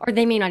 Or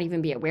they may not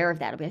even be aware of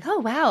that. It'll be like, oh,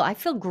 wow, I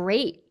feel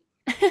great.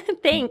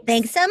 Thanks.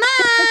 Thanks so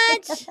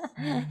much.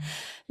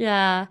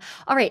 Yeah.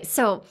 All right.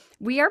 So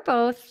we are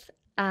both,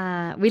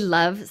 we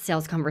love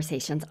sales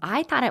conversations.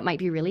 I thought it might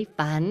be really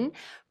fun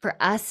for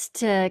us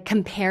to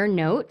compare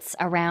notes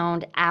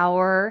around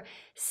our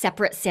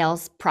separate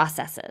sales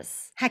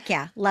processes. Heck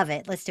yeah. Love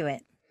it. Let's do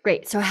it.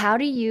 Great. So how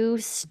do you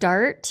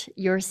start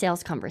your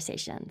sales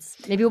conversations?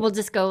 Maybe we'll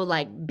just go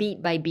like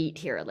beat by beat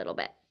here a little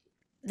bit.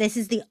 This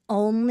is the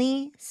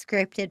only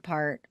scripted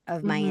part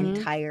of my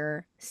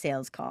entire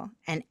sales call.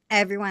 And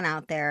everyone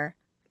out there,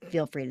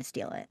 feel free to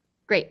steal it.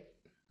 Great.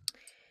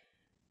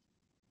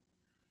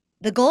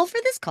 The goal for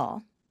this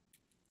call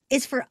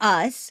is for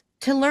us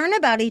to learn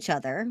about each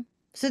other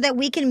so that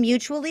we can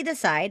mutually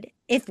decide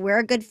if we're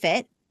a good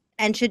fit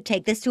and should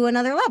take this to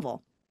another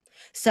level.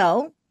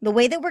 So the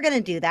way that we're going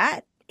to do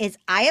that is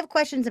I have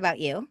questions about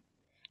you,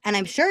 and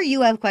I'm sure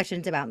you have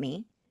questions about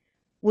me.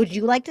 Would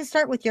you like to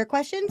start with your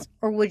questions,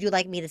 or would you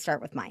like me to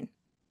start with mine?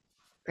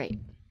 Great.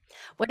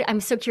 I'm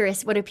so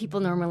curious. What do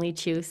people normally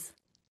choose?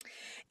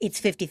 It's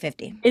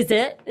 50-50. Is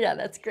it? Yeah,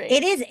 that's great.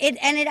 It is.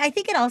 I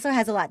think it also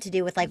has a lot to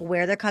do with like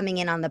where they're coming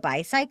in on the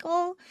buy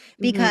cycle.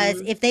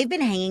 Because if they've been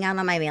hanging out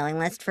on my mailing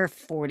list for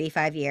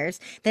 45 years,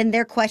 then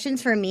their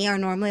questions for me are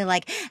normally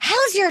like,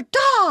 how's your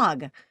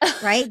dog?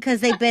 Right?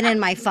 Because they've been in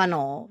my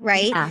funnel,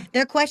 right? Yeah.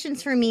 Their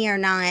questions for me are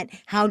not,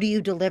 how do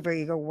you deliver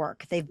your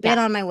work? They've been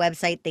on my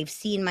website. They've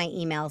seen my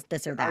emails,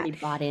 this or that. Already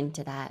bought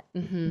into that.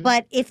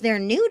 But if they're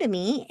new to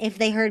me, if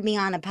they heard me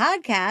on a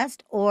podcast,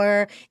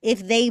 or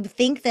if they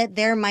think that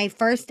they're my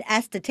first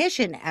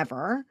esthetician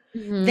ever,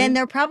 then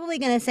they're probably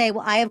going to say,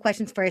 well, I have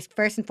questions first.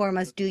 First and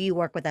foremost, do you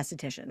work with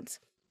estheticians?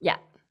 Yeah.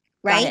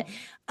 Got right? it.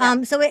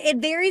 Yeah. So it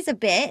varies a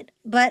bit,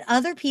 but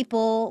other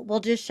people will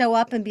just show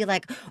up and be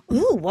like,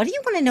 "Ooh, what do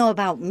you want to know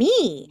about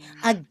me?"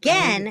 Right.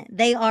 Again,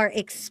 they are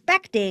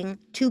expecting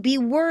to be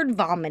word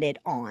vomited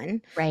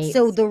on. Right.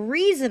 So the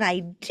reason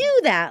I do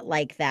that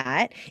like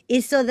that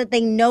is so that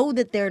they know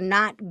that they're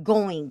not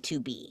going to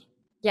be,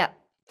 Yep.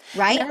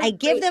 right? Another I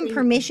give great them thing.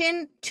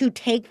 permission to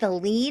take the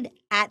lead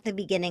at the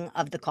beginning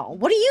of the call.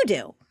 What do you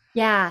do?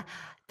 Yeah,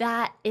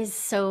 that is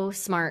so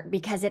smart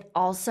because it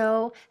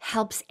also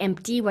helps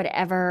empty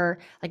whatever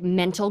like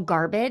mental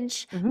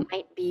garbage Hmm.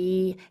 might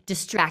be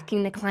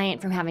distracting the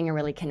client from having a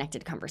really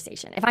connected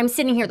conversation. If I'm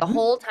sitting here the Hmm.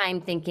 whole time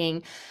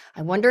thinking,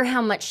 I wonder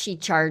how much she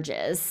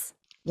charges,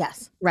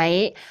 Yes.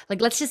 right? Like,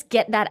 let's just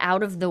get that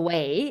out of the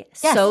way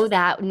Yes. so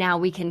that now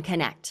we can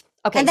connect.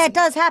 Okay, And so that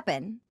does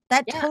happen.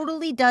 That yeah,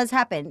 totally does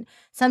happen.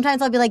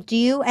 Sometimes I'll be like, "Do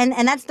you?" And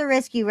that's the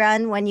risk you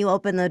run when you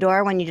open the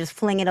door, when you just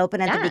fling it open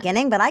at the yeah,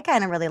 beginning. But I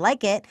kind of really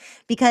like it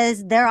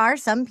because there are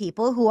some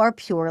people who are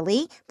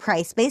purely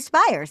price-based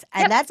buyers,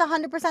 and yep, that's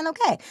 100%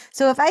 okay.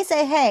 So if I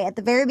say, "Hey, at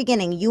the very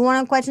beginning, you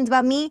want questions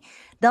about me?"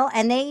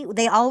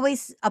 They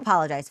always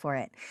apologize for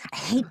it. I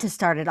hate to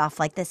start it off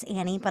like this,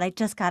 Annie, but I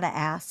just gotta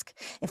ask,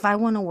 if I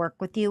want to work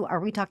with you, are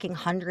we talking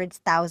hundreds,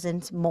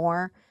 thousands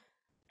more?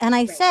 And I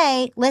right.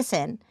 say,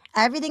 listen,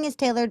 everything is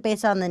tailored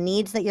based on the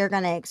needs that you're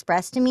going to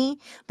express to me,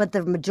 but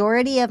the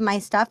majority of my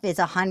stuff is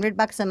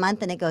 $100 a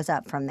month and it goes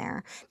up from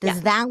there. Yeah,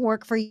 Does that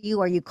work for you?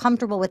 Are you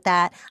comfortable with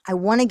that? I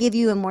want to give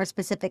you a more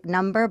specific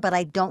number, but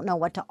I don't know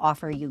what to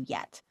offer you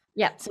yet.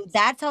 yeah. So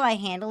that's how I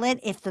handle it.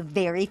 If the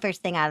very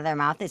first thing out of their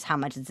mouth is, how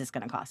much is this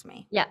going to cost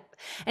me? Yeah.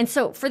 And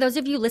so for those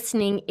of you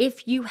listening,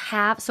 if you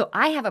have, so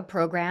I have a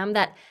program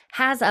that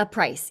has a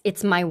price.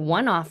 It's my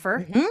one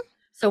offer. Hmm.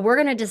 So we're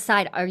going to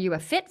decide, are you a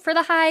fit for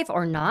the hive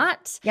or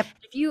not? Yep.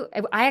 If you,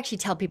 I actually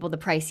tell people the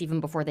price even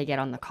before they get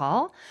on the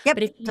call. Yep.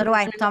 But if So you do I.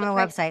 want to It's know on the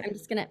my price,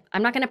 website.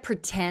 I'm not going to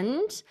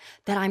pretend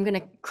that I'm going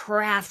to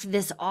craft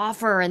this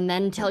offer and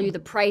then tell you the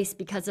price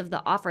because of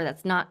the offer.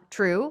 That's not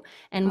true.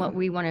 And what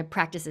we want to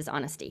practice is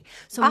honesty.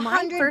 So A my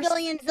hundred first,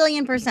 billion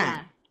zillion percent.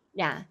 yeah,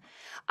 yeah.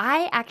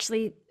 I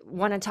actually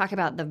want to talk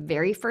about the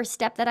very first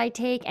step that I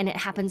take, and it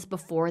happens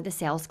before the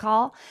sales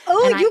call.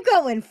 Oh, And you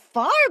going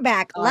far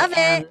back. I Love it.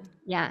 am,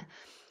 yeah.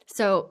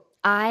 So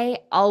I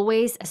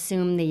always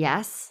assume the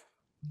yes.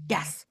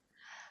 Yes.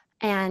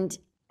 And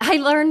I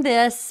learned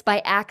this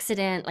by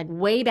accident, like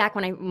way back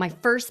when my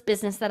first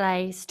business that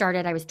I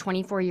started, I was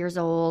 24 years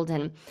old,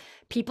 and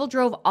people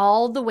drove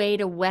all the way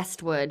to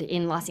Westwood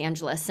in Los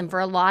Angeles. And for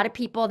a lot of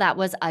people, that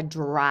was a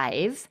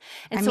drive.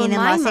 And I so mean, in in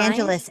my Los mind,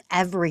 Angeles,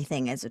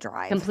 everything is a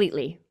drive.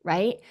 completely,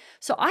 right?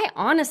 So I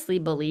honestly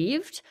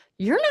believed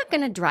you're not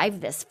going to drive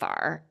this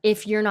far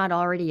if you're not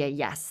already a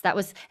yes. That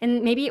was,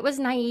 and maybe it was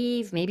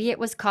naive, maybe it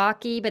was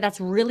cocky, but that's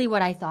really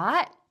what I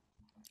thought.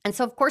 And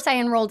so of course I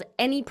enrolled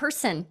any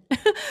person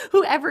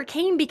who ever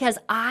came because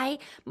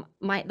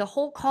the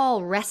whole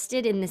call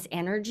rested in this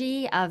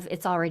energy of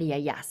it's already a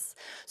yes.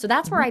 So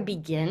that's where Mhm. I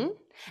begin.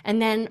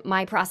 And then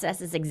my process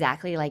is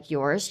exactly like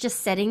yours,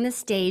 just setting the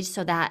stage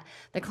so that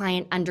the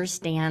client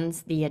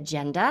understands the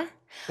agenda.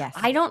 Yes.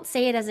 I don't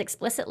say it as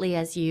explicitly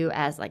as you,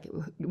 as like,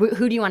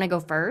 who do you want to go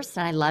first?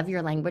 And I love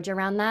your language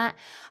around that.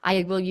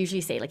 I will usually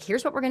say, like,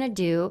 here's what we're going to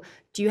do.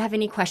 Do you have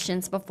any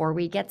questions before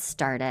we get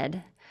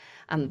started?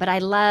 But I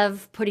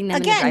love putting them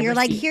in the Again, you're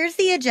driver's like, seat. here's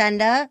the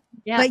agenda,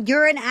 Yeah. but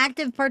you're an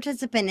active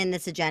participant in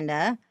this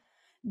agenda.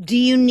 Do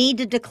you need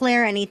to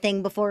declare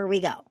anything before we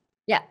go?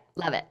 Yeah.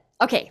 Love it.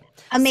 Okay.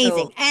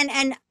 Amazing. So, And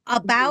mhm.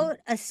 about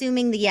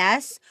assuming the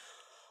yes,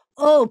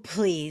 oh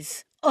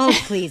please. Oh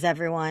please,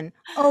 everyone.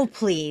 Oh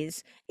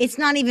please. It's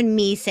not even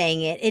me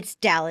saying it. It's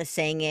Dallas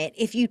saying it.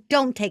 If you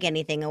don't take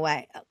anything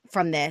away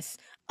from this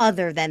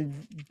other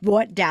than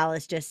what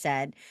Dallas just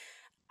said,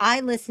 I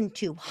listened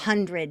to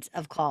hundreds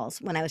of calls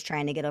when I was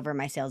trying to get over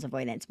my sales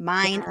avoidance,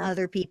 mine, Yeah.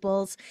 other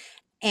people's,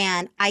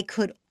 and I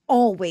could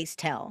always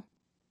tell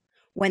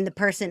when the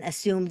person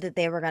assumed that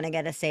they were going to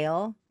get a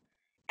sale.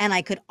 And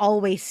I could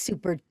always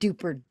super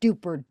duper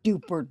duper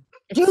duper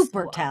It's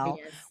duper so tell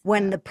obvious.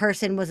 when Yeah. the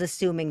person was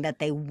assuming that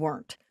they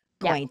weren't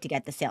Yeah. going to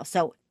get the sale.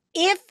 So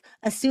if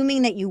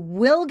assuming that you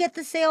will get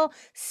the sale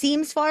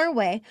seems far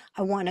away,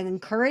 I want to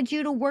encourage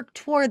you to work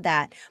toward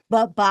that.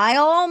 But by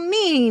all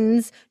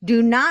means,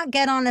 do not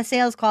get on a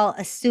sales call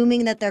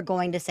assuming that they're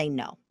going to say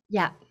no.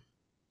 Yeah.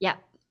 Yeah.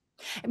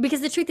 Because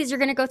the truth is, you're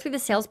going to go through the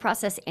sales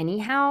process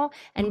anyhow.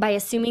 And by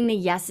assuming the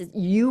yes,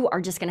 you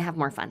are just going to have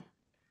more fun.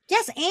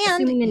 Yes,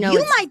 and Assuming the no you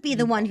is might be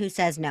the one painful. who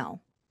says no.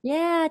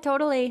 Yeah,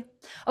 totally.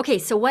 Okay,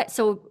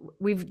 so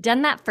we've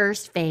done that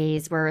first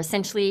phase where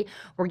essentially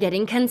we're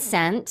getting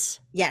consent,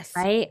 Yes.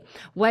 right?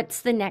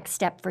 What's the next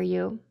step for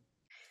you?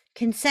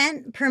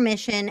 Consent,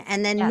 permission,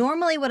 and then Yeah.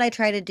 normally what I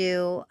try to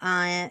do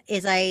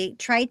is I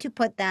try to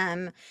put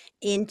them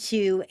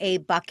into a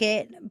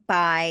bucket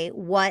by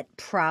what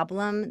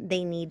problem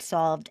they need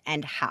solved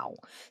and how.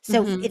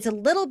 So Mhm. it's a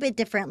little bit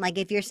different. Like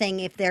if you're saying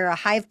if they're a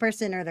hive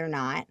person or they're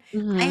not, I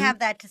Mhm. have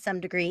that to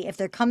some degree. If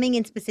they're coming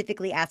in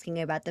specifically asking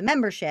about the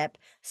membership,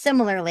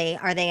 similarly,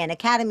 are they an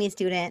academy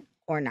student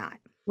or not?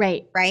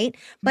 Right. right?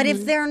 But if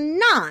Mhm. they're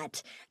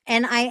not,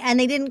 and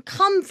they didn't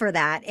come for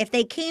that, if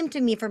they came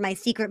to me for my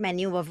secret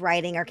menu of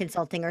writing or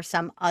consulting or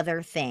some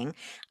other thing,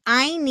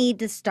 I need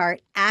to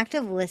start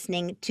active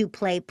listening to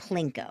play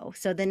Plinko.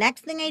 So the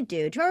next thing I do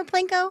you remember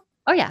Plinko?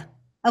 Oh, yeah.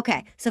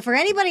 Okay, so for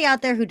anybody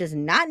out there who does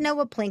not know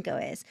what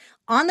Plinko is,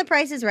 on The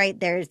Price is Right,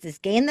 there's this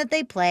game that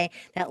they play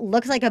that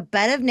looks like a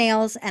bed of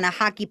nails and a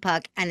hockey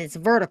puck, and it's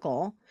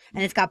vertical,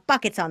 and it's got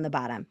buckets on the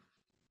bottom.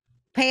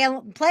 Play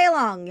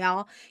along,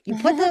 y'all. You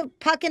put the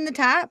puck in the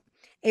top,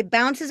 it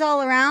bounces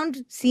all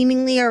around,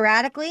 seemingly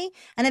erratically,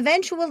 and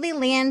eventually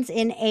lands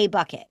in a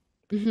bucket.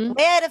 The Mhm.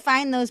 way I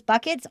define those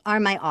buckets are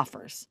my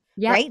offers,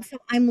 Yep. right? So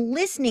I'm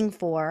listening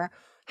for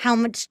how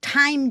much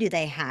time do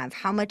they have?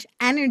 How much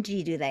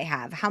energy do they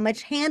have? How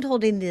much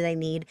handholding do they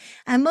need?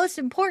 And most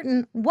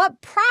important,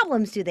 what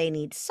problems do they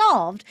need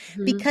solved?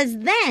 Mhm. Because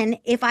then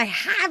if I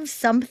have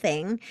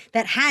something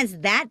that has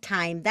that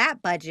time,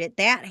 that budget,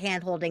 that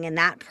handholding, and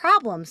that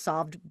problem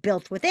solved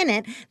built within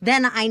it,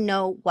 then I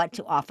know what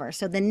to offer.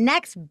 So the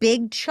next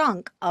big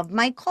chunk of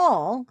my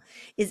call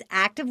is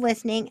active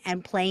listening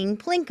and playing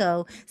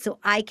Plinko, so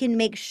I can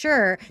make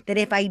sure that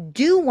if I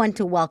do want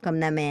to welcome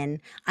them in,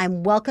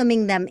 I'm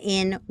welcoming them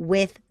in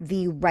with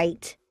the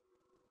right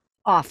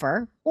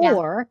offer. Yeah.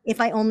 Or if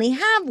I only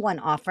have one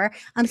offer,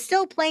 I'm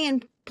still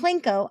playing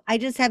Plinko. I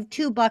just have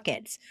two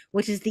buckets,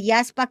 which is the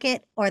yes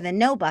bucket or the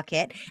no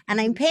bucket. And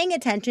I'm paying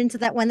attention so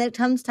that when it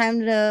comes time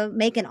to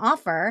make an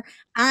offer,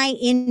 I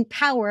in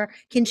power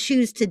can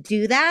choose to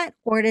do that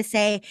or to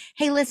say,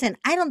 hey, listen,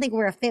 I don't think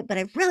we're a fit, but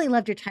I really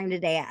loved your time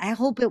today. I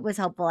hope it was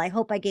helpful. I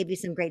hope I gave you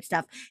some great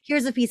stuff.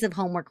 Here's a piece of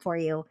homework for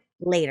you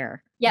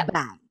later. Yep.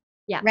 Bye.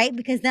 Yeah. Right?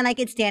 Because then I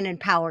could stand in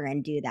power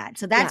and do that.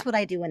 So that's Yeah. what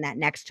I do in that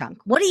next chunk.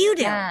 What do you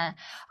do? Yeah.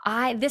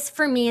 This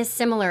for me is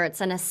similar. It's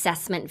an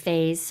assessment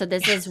phase. So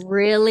this is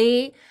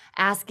really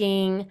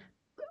asking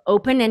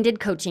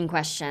open-ended coaching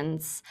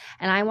questions.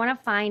 And I want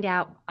to find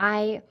out,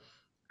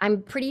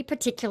 I'm pretty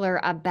particular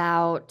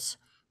about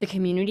the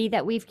community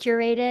that we've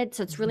curated.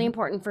 So it's really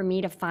important for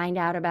me to find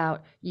out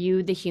about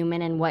you, the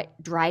human, and what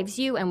drives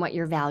you and what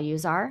your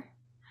values are.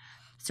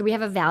 So we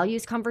have a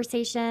values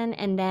conversation,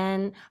 and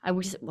then I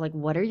was like,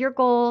 what are your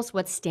goals?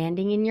 What's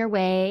standing in your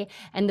way?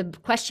 And the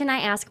question I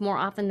ask more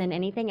often than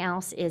anything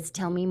else is,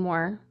 tell me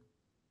more.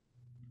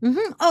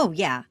 Oh,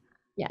 yeah.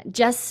 Yeah,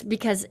 just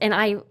because,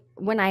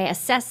 when I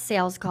assess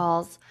sales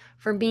calls,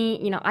 for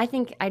me, I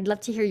think I'd love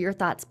to hear your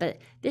thoughts, but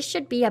this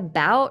should be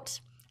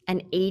about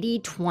an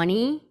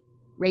 80-20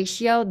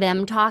 ratio,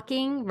 them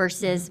talking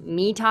versus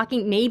me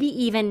talking, maybe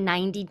even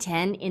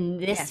 90-10 in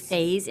this Yes.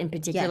 phase in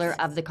particular Yes.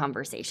 of the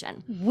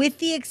conversation. With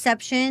the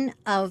exception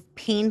of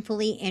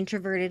painfully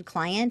introverted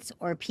clients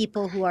or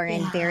people who are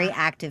in very Yeah.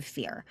 active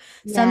fear.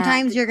 Yeah,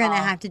 Sometimes good you're going to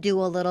call. have to do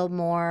a little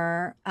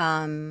more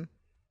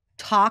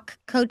talk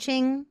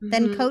coaching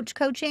than Mhm. coach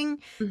coaching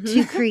to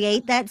Mhm.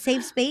 create that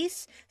safe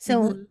space.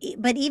 So,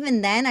 Mhm. but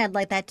even then, I'd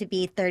like that to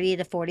be 30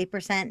 to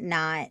 40%,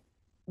 not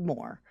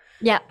more.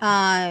 Yeah.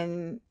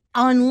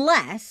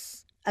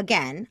 Unless,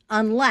 again,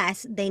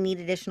 unless they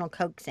need additional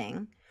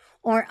coaxing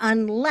or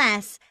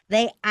unless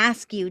they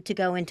ask you to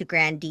go into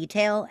grand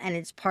detail and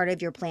it's part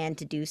of your plan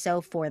to do so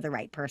for the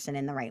right person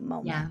in the right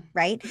moment, Yeah.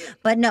 right?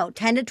 But no,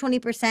 10 to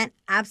 20%,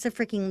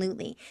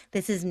 abso-freaking-lutely.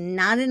 This is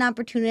not an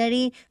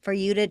opportunity for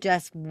you to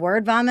just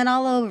word vomit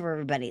all over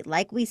everybody.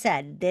 Like we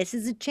said, this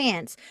is a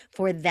chance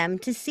for them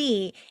to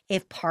see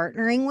if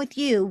partnering with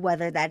you,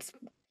 whether that's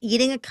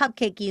eating a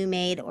cupcake you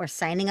made or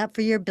signing up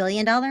for your $1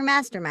 billion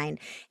mastermind,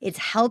 it's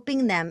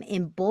helping them,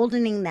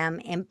 emboldening them,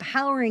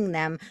 empowering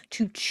them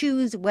to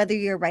choose whether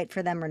you're right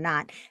for them or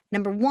not.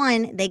 Number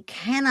one, they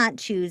cannot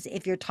choose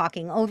if you're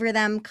talking over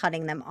them,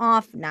 cutting them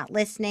off, not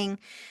listening.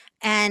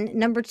 And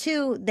number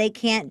two, they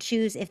can't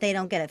choose if they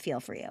don't get a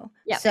feel for you.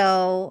 Yep.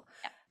 So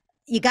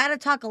you got to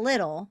talk a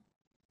little,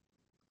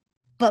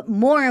 but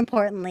more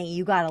importantly,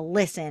 you got to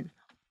listen.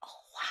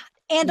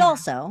 And Yeah.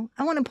 also,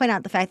 I want to point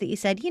out the fact that you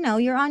said,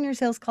 you're on your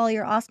sales call,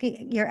 you're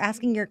asking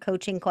your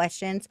coaching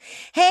questions.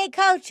 Hey,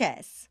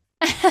 coaches,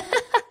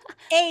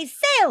 a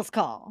sales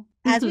call,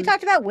 as we Mhm.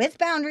 talked about, with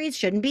boundaries,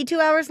 shouldn't be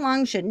 2 hours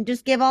long, shouldn't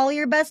just give all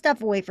your best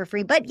stuff away for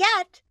free. But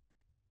yet,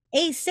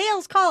 a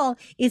sales call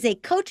is a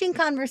coaching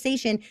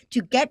conversation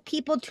to get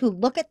people to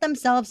look at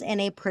themselves in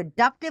a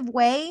productive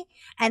way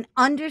and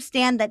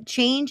understand that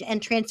change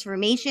and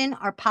transformation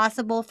are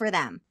possible for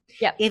them.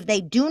 Yep. If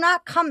they do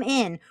not come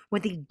in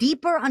with a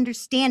deeper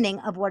understanding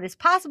of what is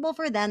possible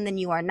for them, then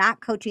you are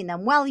not coaching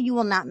them well. You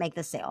will not make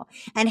the sale.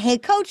 And hey,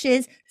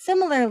 coaches,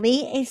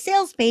 similarly, a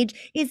sales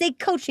page is a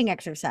coaching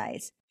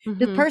exercise.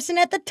 The Mhm. person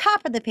at the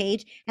top of the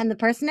page and the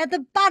person at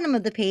the bottom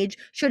of the page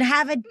should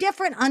have a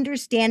different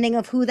understanding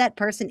of who that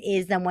person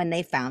is than when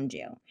they found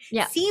you.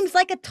 Yeah. Seems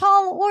like a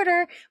tall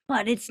order,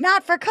 but it's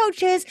not for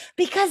coaches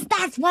because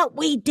that's what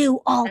we do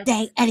all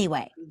day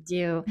anyway.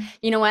 Do.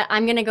 You know what?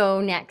 I'm going to go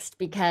next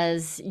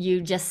because you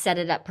just set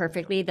it up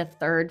perfectly. The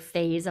third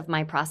phase of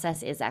my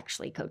process is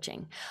actually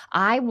coaching.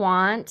 I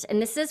want,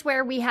 and this is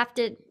where we have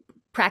to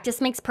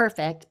practice makes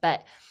perfect,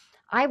 but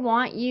I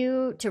want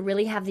you to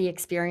really have the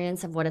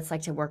experience of what it's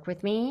like to work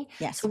with me.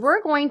 Yes. So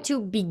we're going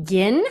to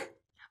begin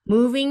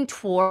moving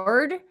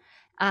toward,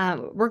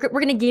 we're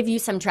going to give you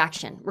some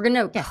traction. We're going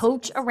to Yes.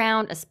 coach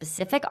around a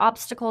specific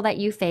obstacle that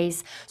you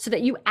face so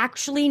that you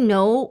actually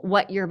know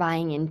what you're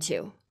buying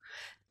into.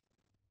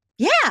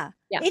 Yeah.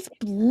 Yeah. It's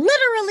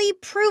literally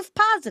proof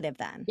positive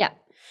then. Yeah.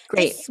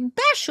 Great.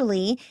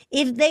 Especially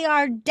if they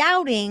are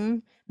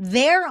doubting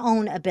their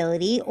own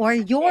ability or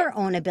your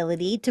own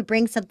ability to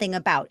bring something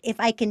about. If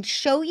I can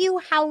show you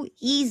how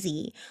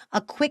easy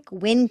a quick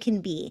win can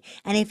be,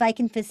 and if I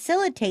can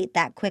facilitate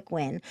that quick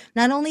win,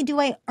 not only do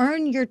I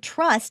earn your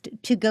trust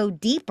to go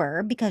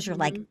deeper because you're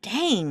like,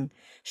 dang,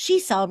 she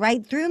saw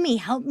right through me,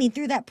 helped me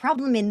through that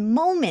problem in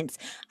moments.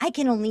 I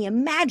can only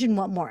imagine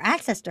what more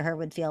access to her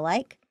would feel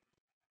like.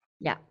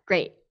 Yeah.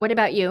 Great. What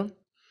about you?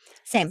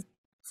 Same.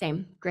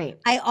 Great.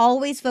 I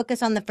always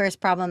focus on the first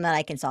problem that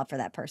I can solve for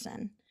that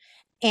person.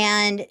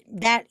 And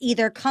that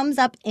either comes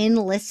up in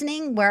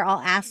listening where I'll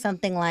ask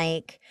something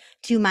like,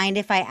 do you mind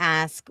if I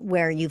ask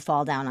where you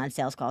fall down on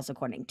sales calls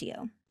according to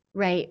you?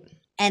 Right.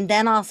 And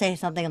then I'll say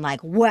something like,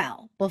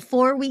 well,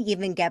 before we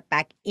even get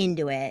back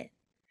into it,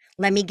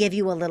 let me give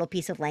you a little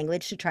piece of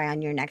language to try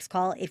on your next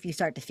call if you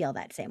start to feel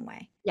that same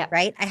way. Yeah.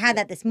 Right? I had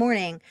that this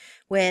morning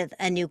with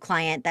a new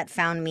client that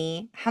found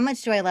me. How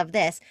much do I love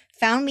this?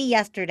 Found me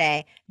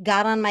yesterday,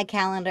 got on my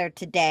calendar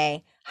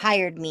today,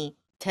 hired me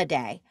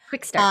today.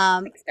 Quick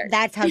start.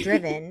 That's how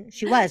driven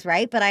she was,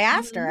 right? But I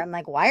asked her, I'm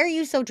like, why are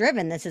you so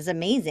driven? This is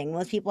amazing.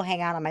 Most people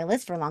hang out on my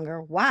list for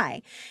longer.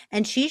 Why?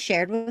 And she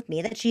shared with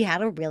me that she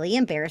had a really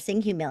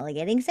embarrassing,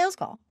 humiliating sales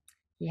call.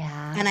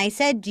 Yeah. And I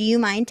said, do you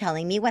mind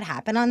telling me what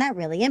happened on that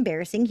really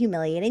embarrassing,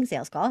 humiliating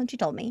sales call? And she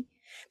told me.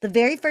 The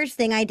very first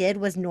thing I did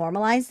was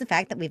normalize the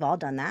fact that we've all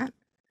done that.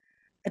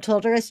 I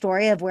told her a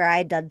story of where I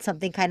had done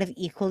something kind of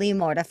equally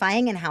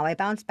mortifying and how I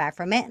bounced back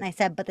from it. And I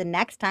said, but the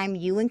next time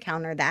you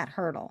encounter that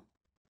hurdle,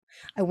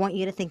 I want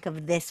you to think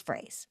of this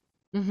phrase.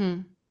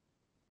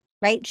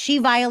 Right? She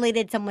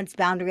violated someone's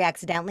boundary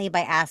accidentally by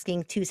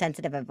asking too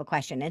sensitive of a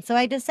question. And so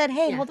I just said,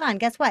 hey, hold on.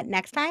 Guess what?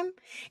 Next time,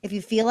 if you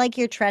feel like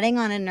you're treading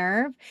on a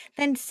nerve,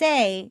 then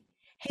say,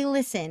 hey,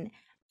 listen,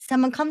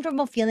 some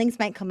uncomfortable feelings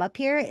might come up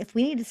here. If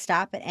we need to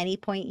stop at any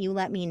point, you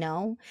let me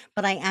know.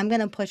 But I am going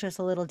to push us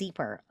a little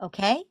deeper.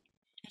 Okay?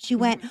 She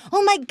went,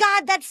 oh my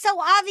God, that's so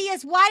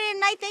obvious. Why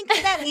didn't I think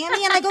of that,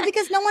 Annie? And I go,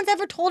 because no one's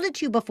ever told it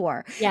to you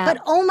before. Yeah.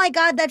 But oh my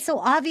God, that's so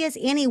obvious,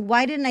 Annie.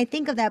 Why didn't I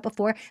think of that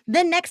before?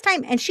 Then next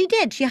time, and she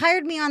did, she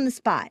hired me on the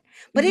spot.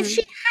 But if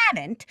she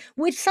hadn't,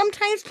 which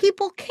sometimes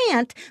people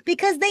can't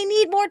because they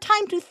need more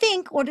time to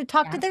think or to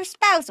talk to their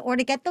spouse or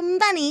to get the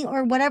money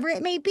or whatever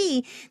it may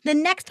be, the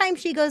next time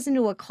she goes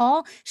into a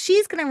call,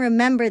 she's going to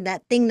remember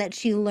that thing that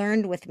she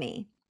learned with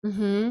me.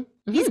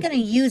 She's going to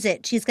use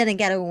it. She's going to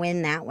get a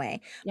win that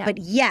way. But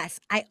yes,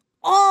 I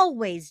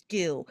always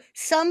do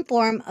some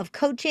form of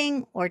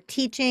coaching or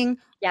teaching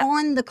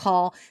on the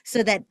call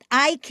so that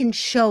I can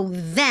show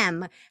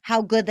them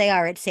how good they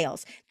are at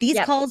sales. These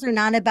calls are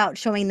not about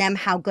showing them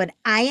how good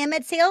I am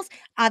at sales.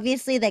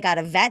 Obviously, they got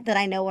a vet that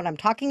I know what I'm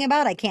talking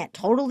about. I can't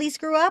totally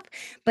screw up,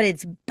 but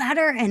it's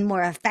better and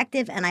more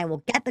effective, and I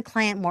will get the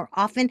client more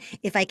often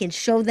if I can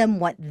show them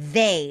what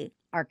they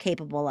are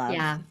capable of.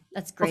 Yeah,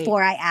 that's great.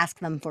 Before I ask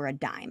them for a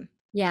dime.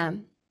 Yeah.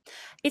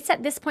 It's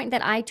at this point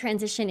that I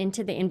transition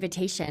into the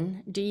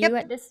invitation. Do you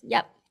at this?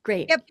 Yep.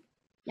 Great. Yep.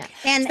 Yeah.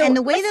 And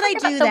the way that I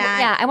do that.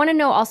 Yeah. I want to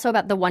know also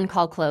about the one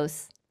call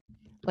close.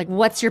 Like,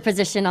 what's your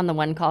position on the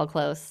one call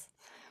close?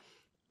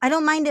 I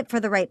don't mind it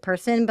for the right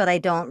person, but I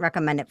don't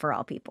recommend it for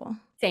all people.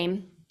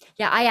 Same.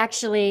 Yeah. I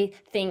actually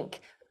think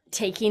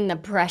taking the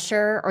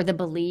pressure or the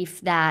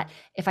belief that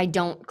if I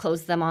don't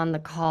close them on the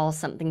call,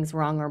 something's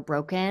wrong or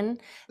broken,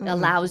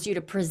 allows you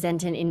to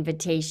present an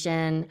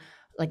invitation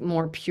like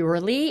more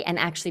purely and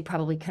actually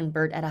probably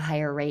convert at a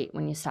higher rate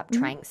when you stop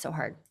trying so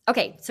hard.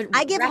 Okay. So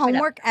I give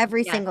homework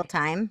every single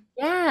time.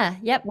 Yeah.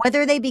 Yep.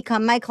 Whether they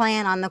become my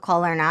client on the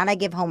call or not, I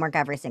give homework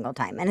every single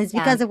time. And it's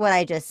because of what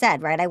I just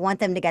said, right? I want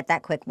them to get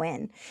that quick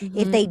win.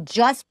 If they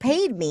just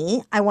paid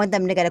me, I want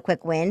them to get a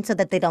quick win so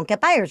that they don't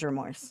get buyer's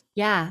remorse.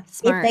 Yeah.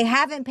 Smart. If they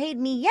haven't paid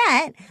me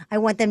yet, I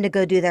want them to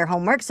go do their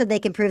homework so they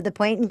can prove the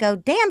point and go,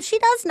 damn, she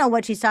does know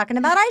what she's talking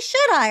about. I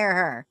should hire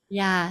her.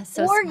 Yeah.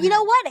 So or, smart. you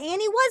know what?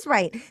 Annie was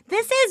right.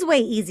 This is way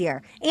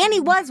easier.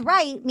 Annie was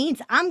right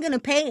means I'm going to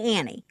pay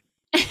Annie.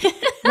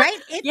 Right?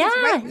 It's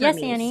right for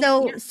me.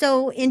 Annie.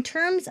 So in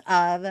terms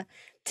of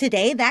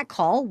today, that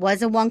call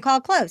was a one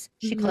call close.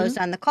 She closed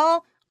on the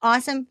call.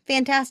 Awesome.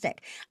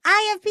 Fantastic.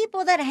 I have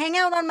people that hang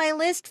out on my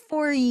list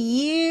for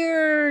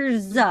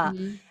years.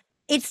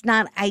 It's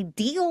not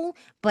ideal,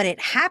 but it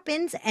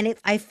happens. And if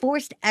I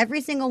forced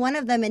every single one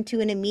of them into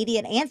an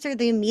immediate answer,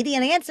 the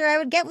immediate answer I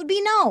would get would be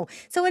no.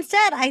 So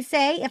instead, I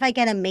say if I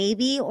get a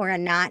maybe or a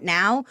not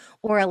now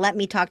or a let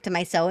me talk to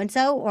my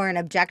so-and-so or an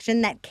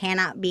objection that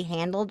cannot be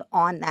handled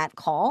on that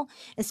call,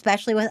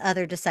 especially with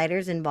other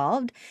deciders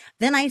involved,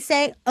 then I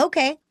say,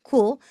 okay,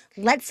 cool.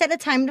 Let's set a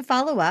time to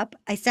follow up.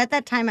 I set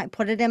that time. I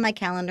put it in my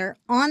calendar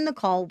on the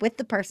call with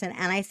the person.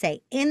 And I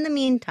say, in the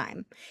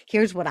meantime,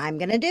 here's what I'm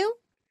going to do.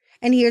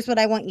 and here's what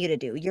I want you to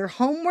do. Your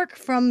homework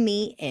from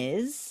me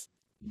is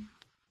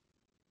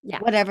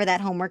whatever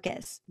that homework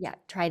is. Yeah,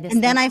 try this.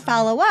 And then I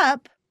follow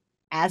up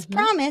as Mhm.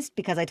 promised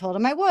because I told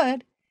them I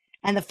would.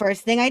 And the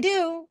first thing I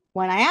do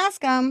when I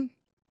ask them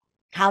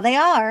how they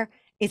are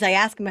is I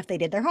ask them if they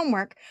did their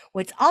homework,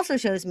 which also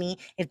shows me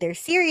if they're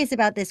serious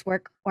about this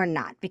work or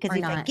not. Because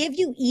if I give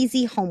you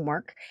easy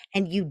homework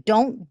and you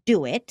don't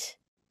do it,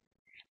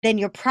 then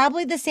you're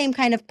probably the same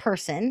kind of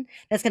person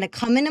that's going to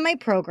come into my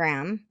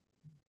program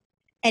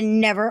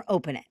and never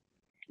open it.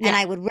 Yeah. And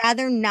I would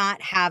rather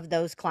not have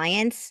those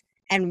clients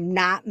and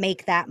not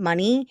make that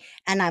money.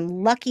 And I'm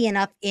lucky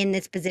enough in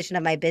this position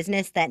of my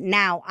business that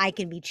now I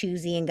can be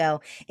choosy and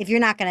go, if you're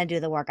not going to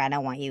do the work, I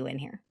don't want you in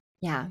here.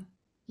 Yeah.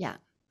 Yeah.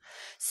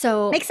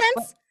 So makes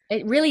sense?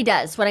 It really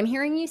does. What I'm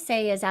hearing you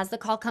say is as the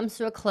call comes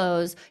to a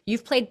close,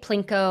 you've played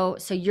Plinko,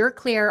 so you're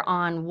clear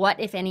on what,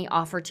 if any,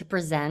 offer to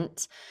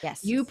present.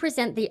 Yes. You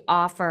present the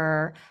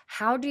offer.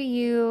 How do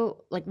you,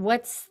 like,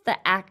 what's the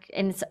act?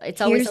 And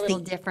it's always a little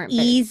different, but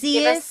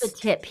give us the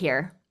tip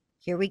here.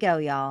 Here we go,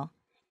 y'all.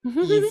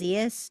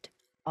 Easiest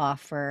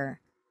offer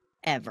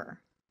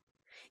ever.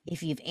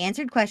 If you've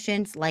answered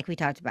questions like we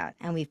talked about,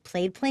 and we've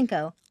played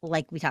Plinko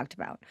like we talked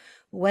about,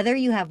 whether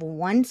you have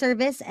one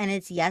service and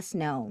it's yes,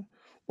 no,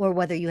 or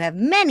whether you have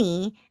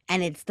many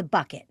and it's the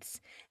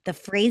buckets, the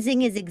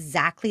phrasing is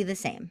exactly the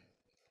same,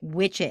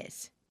 which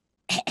is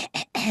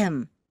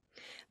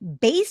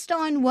based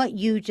on what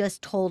you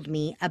just told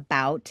me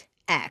about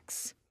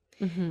X.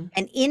 Mm-hmm.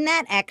 And in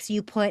that X,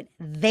 you put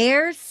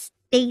their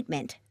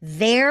statement,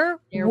 their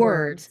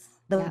words,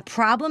 the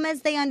problem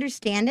as they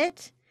understand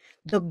it,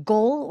 the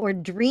goal or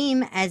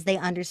dream as they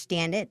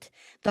understand it,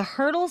 the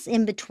hurdles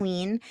in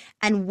between,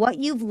 and what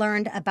you've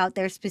learned about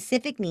their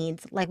specific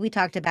needs, like we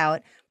talked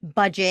about,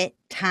 budget,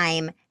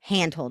 time,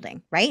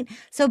 hand-holding, right?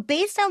 So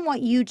based on what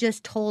you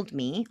just told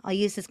me, I'll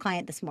use this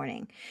client this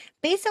morning,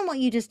 based on what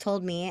you just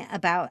told me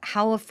about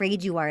how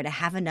afraid you are to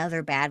have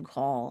another bad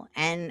call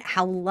and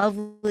how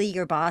lovely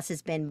your boss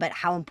has been, but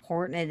how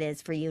important it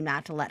is for you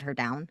not to let her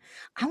down,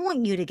 I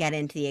want you to get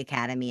into the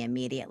academy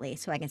immediately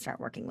so I can start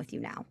working with you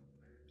now.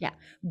 Yeah.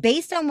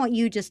 Based on what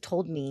you just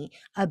told me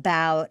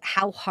about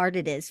how hard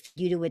it is for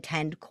you to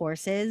attend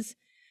courses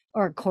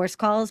or course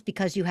calls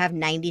because you have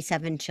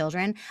 97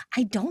 children,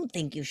 I don't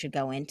think you should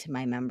go into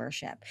my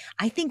membership.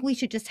 I think we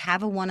should just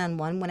have a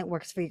one-on-one when it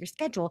works for your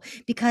schedule,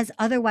 because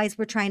otherwise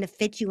we're trying to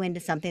fit you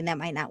into something that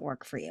might not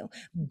work for you.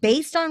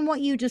 Based on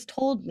what you just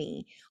told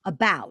me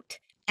about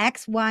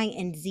X, Y,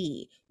 and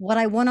Z, what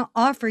I want to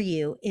offer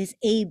you is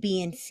A,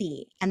 B, and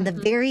C. And the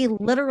very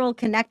literal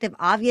connective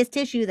obvious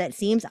tissue that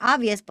seems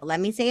obvious, but let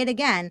me say it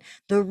again,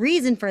 the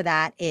reason for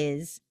that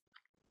is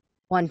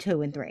 1,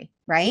 2, and 3,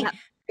 right? Yep.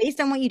 Based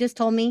on what you just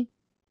told me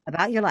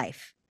about your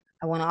life,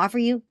 I want to offer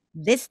you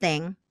this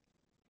thing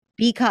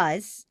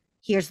because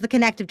here's the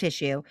connective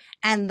tissue,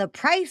 and the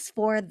price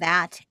for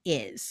that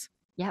is.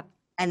 Yep.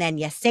 And then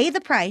you say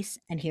the price,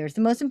 and here's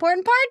the most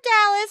important part,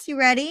 Dallas. You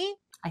ready?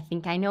 I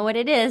think I know what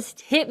it is.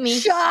 Hit me.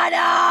 Shut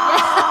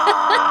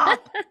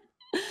up!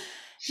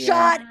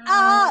 Shut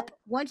up!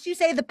 Once you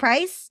say the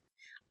price,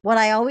 what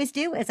I always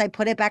do is I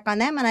put it back on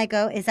them and I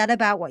go, is that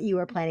about what you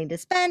were planning to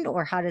spend,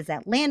 or how does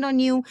that land on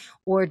you?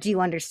 Or do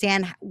you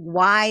understand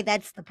why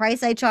that's the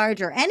price I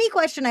charge, or any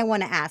question I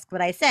want to ask?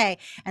 What I say,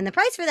 and the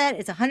price for that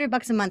is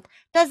 $100 a month.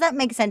 Does that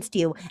make sense to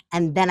you?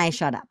 And then I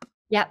shut up.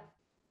 Yep.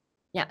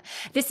 Yeah.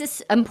 This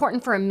is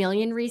important for a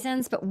million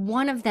reasons, but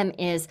one of them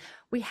is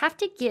we have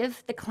to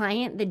give the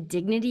client the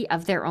dignity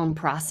of their own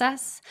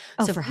process.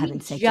 Oh, so for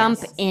heaven's sake, jump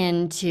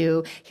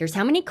into here's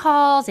how many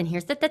calls and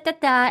here's and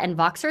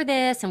Voxer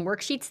this and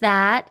worksheets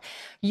that,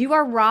 you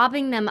are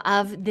robbing them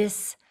of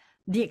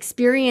the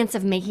experience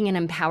of making an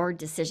empowered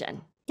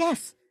decision.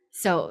 Yes.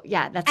 So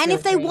yeah, that's and really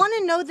if they great. want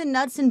to know the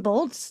nuts and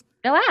bolts,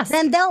 they'll ask.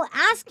 Then they'll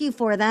ask you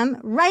for them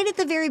right at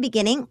the very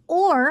beginning,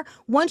 or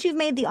once you've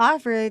made the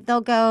offer, they'll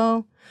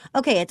go,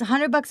 okay, it's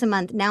 $100 a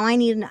month. Now I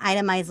need an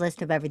itemized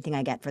list of everything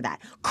I get for that.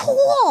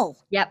 Cool.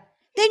 Yep.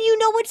 Then you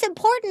know what's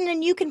important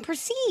and you can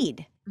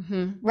proceed,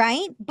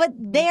 right? But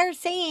they're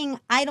saying,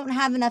 I don't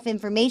have enough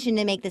information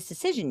to make this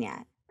decision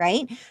yet.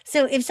 Right?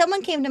 So if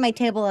someone came to my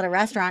table at a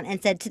restaurant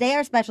and said, today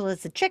our special is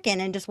the chicken,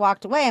 and just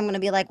walked away, I'm going to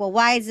be like, well,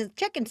 why is the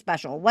chicken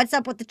special? What's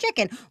up with the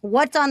chicken?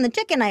 What's on the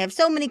chicken? I have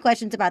so many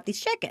questions about these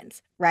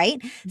chickens,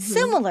 right?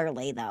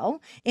 Similarly,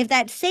 though, if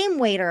that same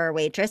waiter or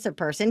waitress or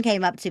person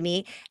came up to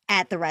me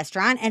at the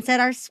restaurant and said,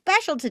 our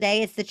special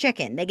today is the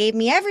chicken. They gave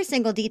me every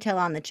single detail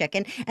on the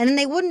chicken, and then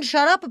they wouldn't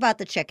shut up about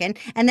the chicken.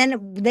 And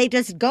then they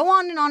just go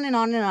on and on and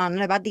on and on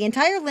about the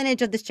entire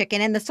lineage of this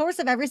chicken and the source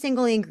of every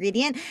single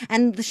ingredient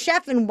and the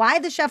chef and why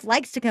the chef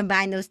likes to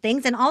combine those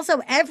things, and also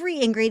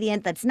every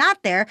ingredient that's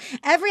not there,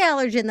 every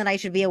allergen that I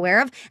should be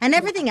aware of, and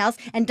everything else,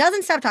 and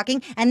doesn't stop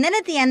talking. And then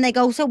at the end they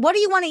go, so what do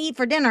you want to eat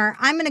for dinner?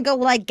 I'm going to go,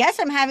 well, I guess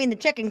I'm having the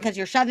chicken because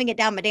you're shoving it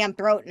down my damn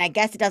throat, and I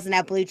guess it doesn't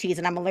have blue cheese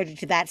and I'm allergic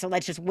to that, so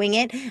let's just wing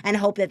it and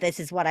hope that this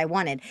is what I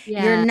wanted.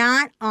 Yeah. You're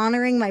not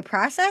honoring my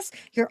process.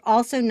 You're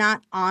also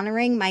not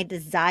honoring my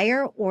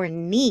desire or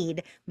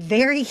need,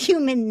 very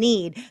human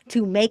need,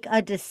 to make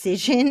a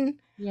decision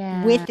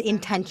with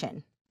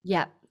intention.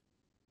 Yeah.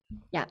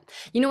 Yeah.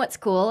 You know what's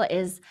cool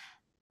is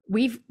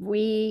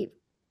we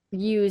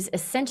use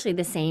essentially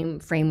the same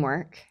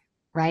framework,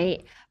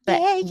 right?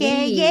 But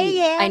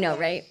Yeah. I know,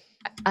 right?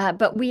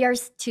 But we are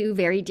two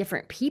very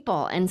different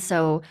people. And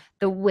so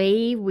the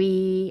way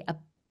we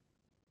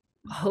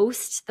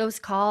host those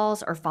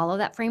calls or follow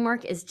that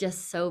framework is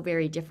just so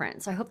very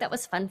different. So I hope that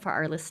was fun for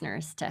our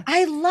listeners to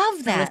I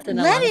love that. listen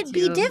Let along it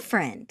be to.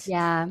 different.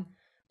 Yeah.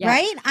 Yeah.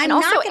 Right? I'm And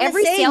also not going to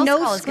every say sales no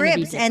call is gonna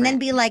be scripts and then different.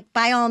 be like,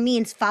 by all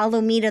means, follow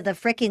me to the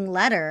freaking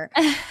letter.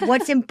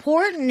 What's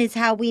important is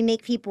how we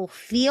make people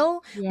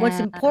feel. What's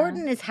Yeah.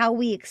 important is how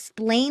we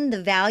explain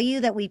the value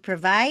that we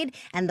provide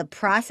and the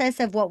process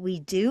of what we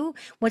do.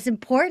 What's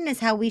important is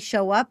how we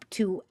show up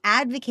to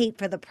advocate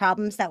for the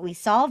problems that we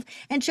solve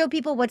and show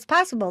people what's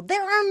possible.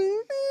 There are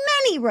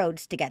many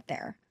roads to get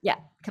there. Yeah,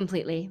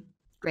 completely.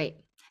 Great.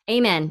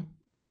 Amen.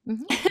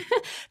 Mhm.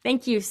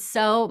 Thank you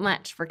so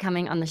much for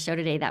coming on the show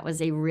today. That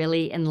was a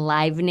really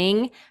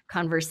enlivening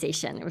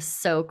conversation. It was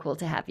so cool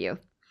to have you.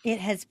 It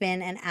has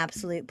been an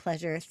absolute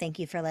pleasure. Thank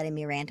you for letting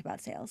me rant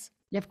about sales.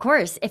 Of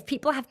course, if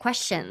people have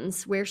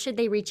questions, where should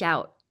they reach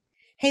out?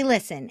 Hey,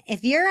 listen,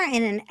 if you're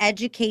in an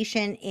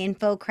education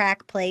info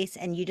crack place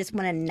and you just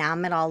want to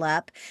nom it all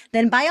up,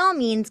 then by all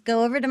means,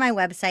 go over to my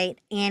website,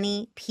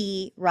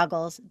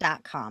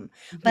 anniePruggles.com.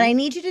 But I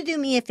need you to do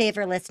me a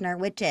favor, listener,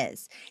 which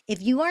is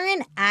if you are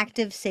in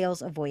active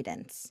sales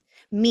avoidance,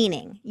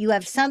 meaning you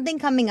have something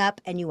coming up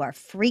and you are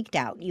freaked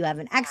out, you have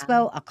an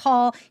expo, a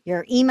call,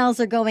 your emails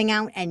are going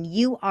out, and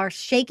you are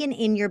shaken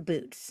in your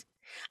boots,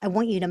 I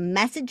want you to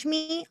message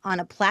me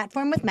on a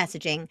platform with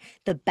messaging.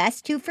 The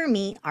best two for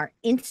me are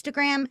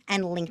Instagram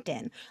and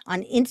LinkedIn.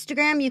 On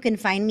Instagram, you can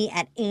find me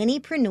at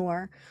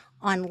Anniepreneur.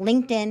 On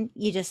LinkedIn,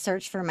 you just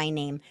search for my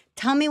name.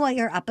 Tell me what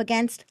you're up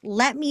against.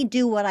 Let me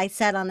do what I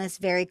said on this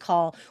very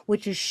call,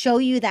 which is show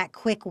you that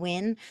quick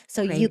win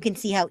so you can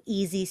see how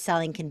easy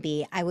selling can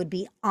be. I would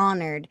be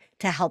honored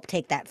to help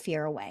take that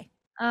fear away.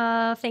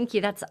 Thank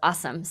you. That's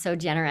awesome. So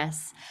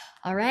generous.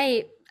 All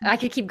right. I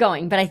could keep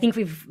going, but I think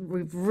we've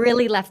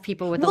really left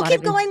people with a lot of We'll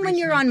keep going when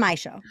you're on my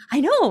show.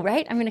 I know,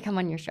 right? I'm going to come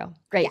on your show.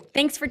 Great. Yeah.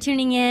 Thanks for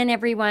tuning in,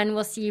 everyone.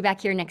 We'll see you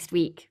back here next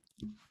week.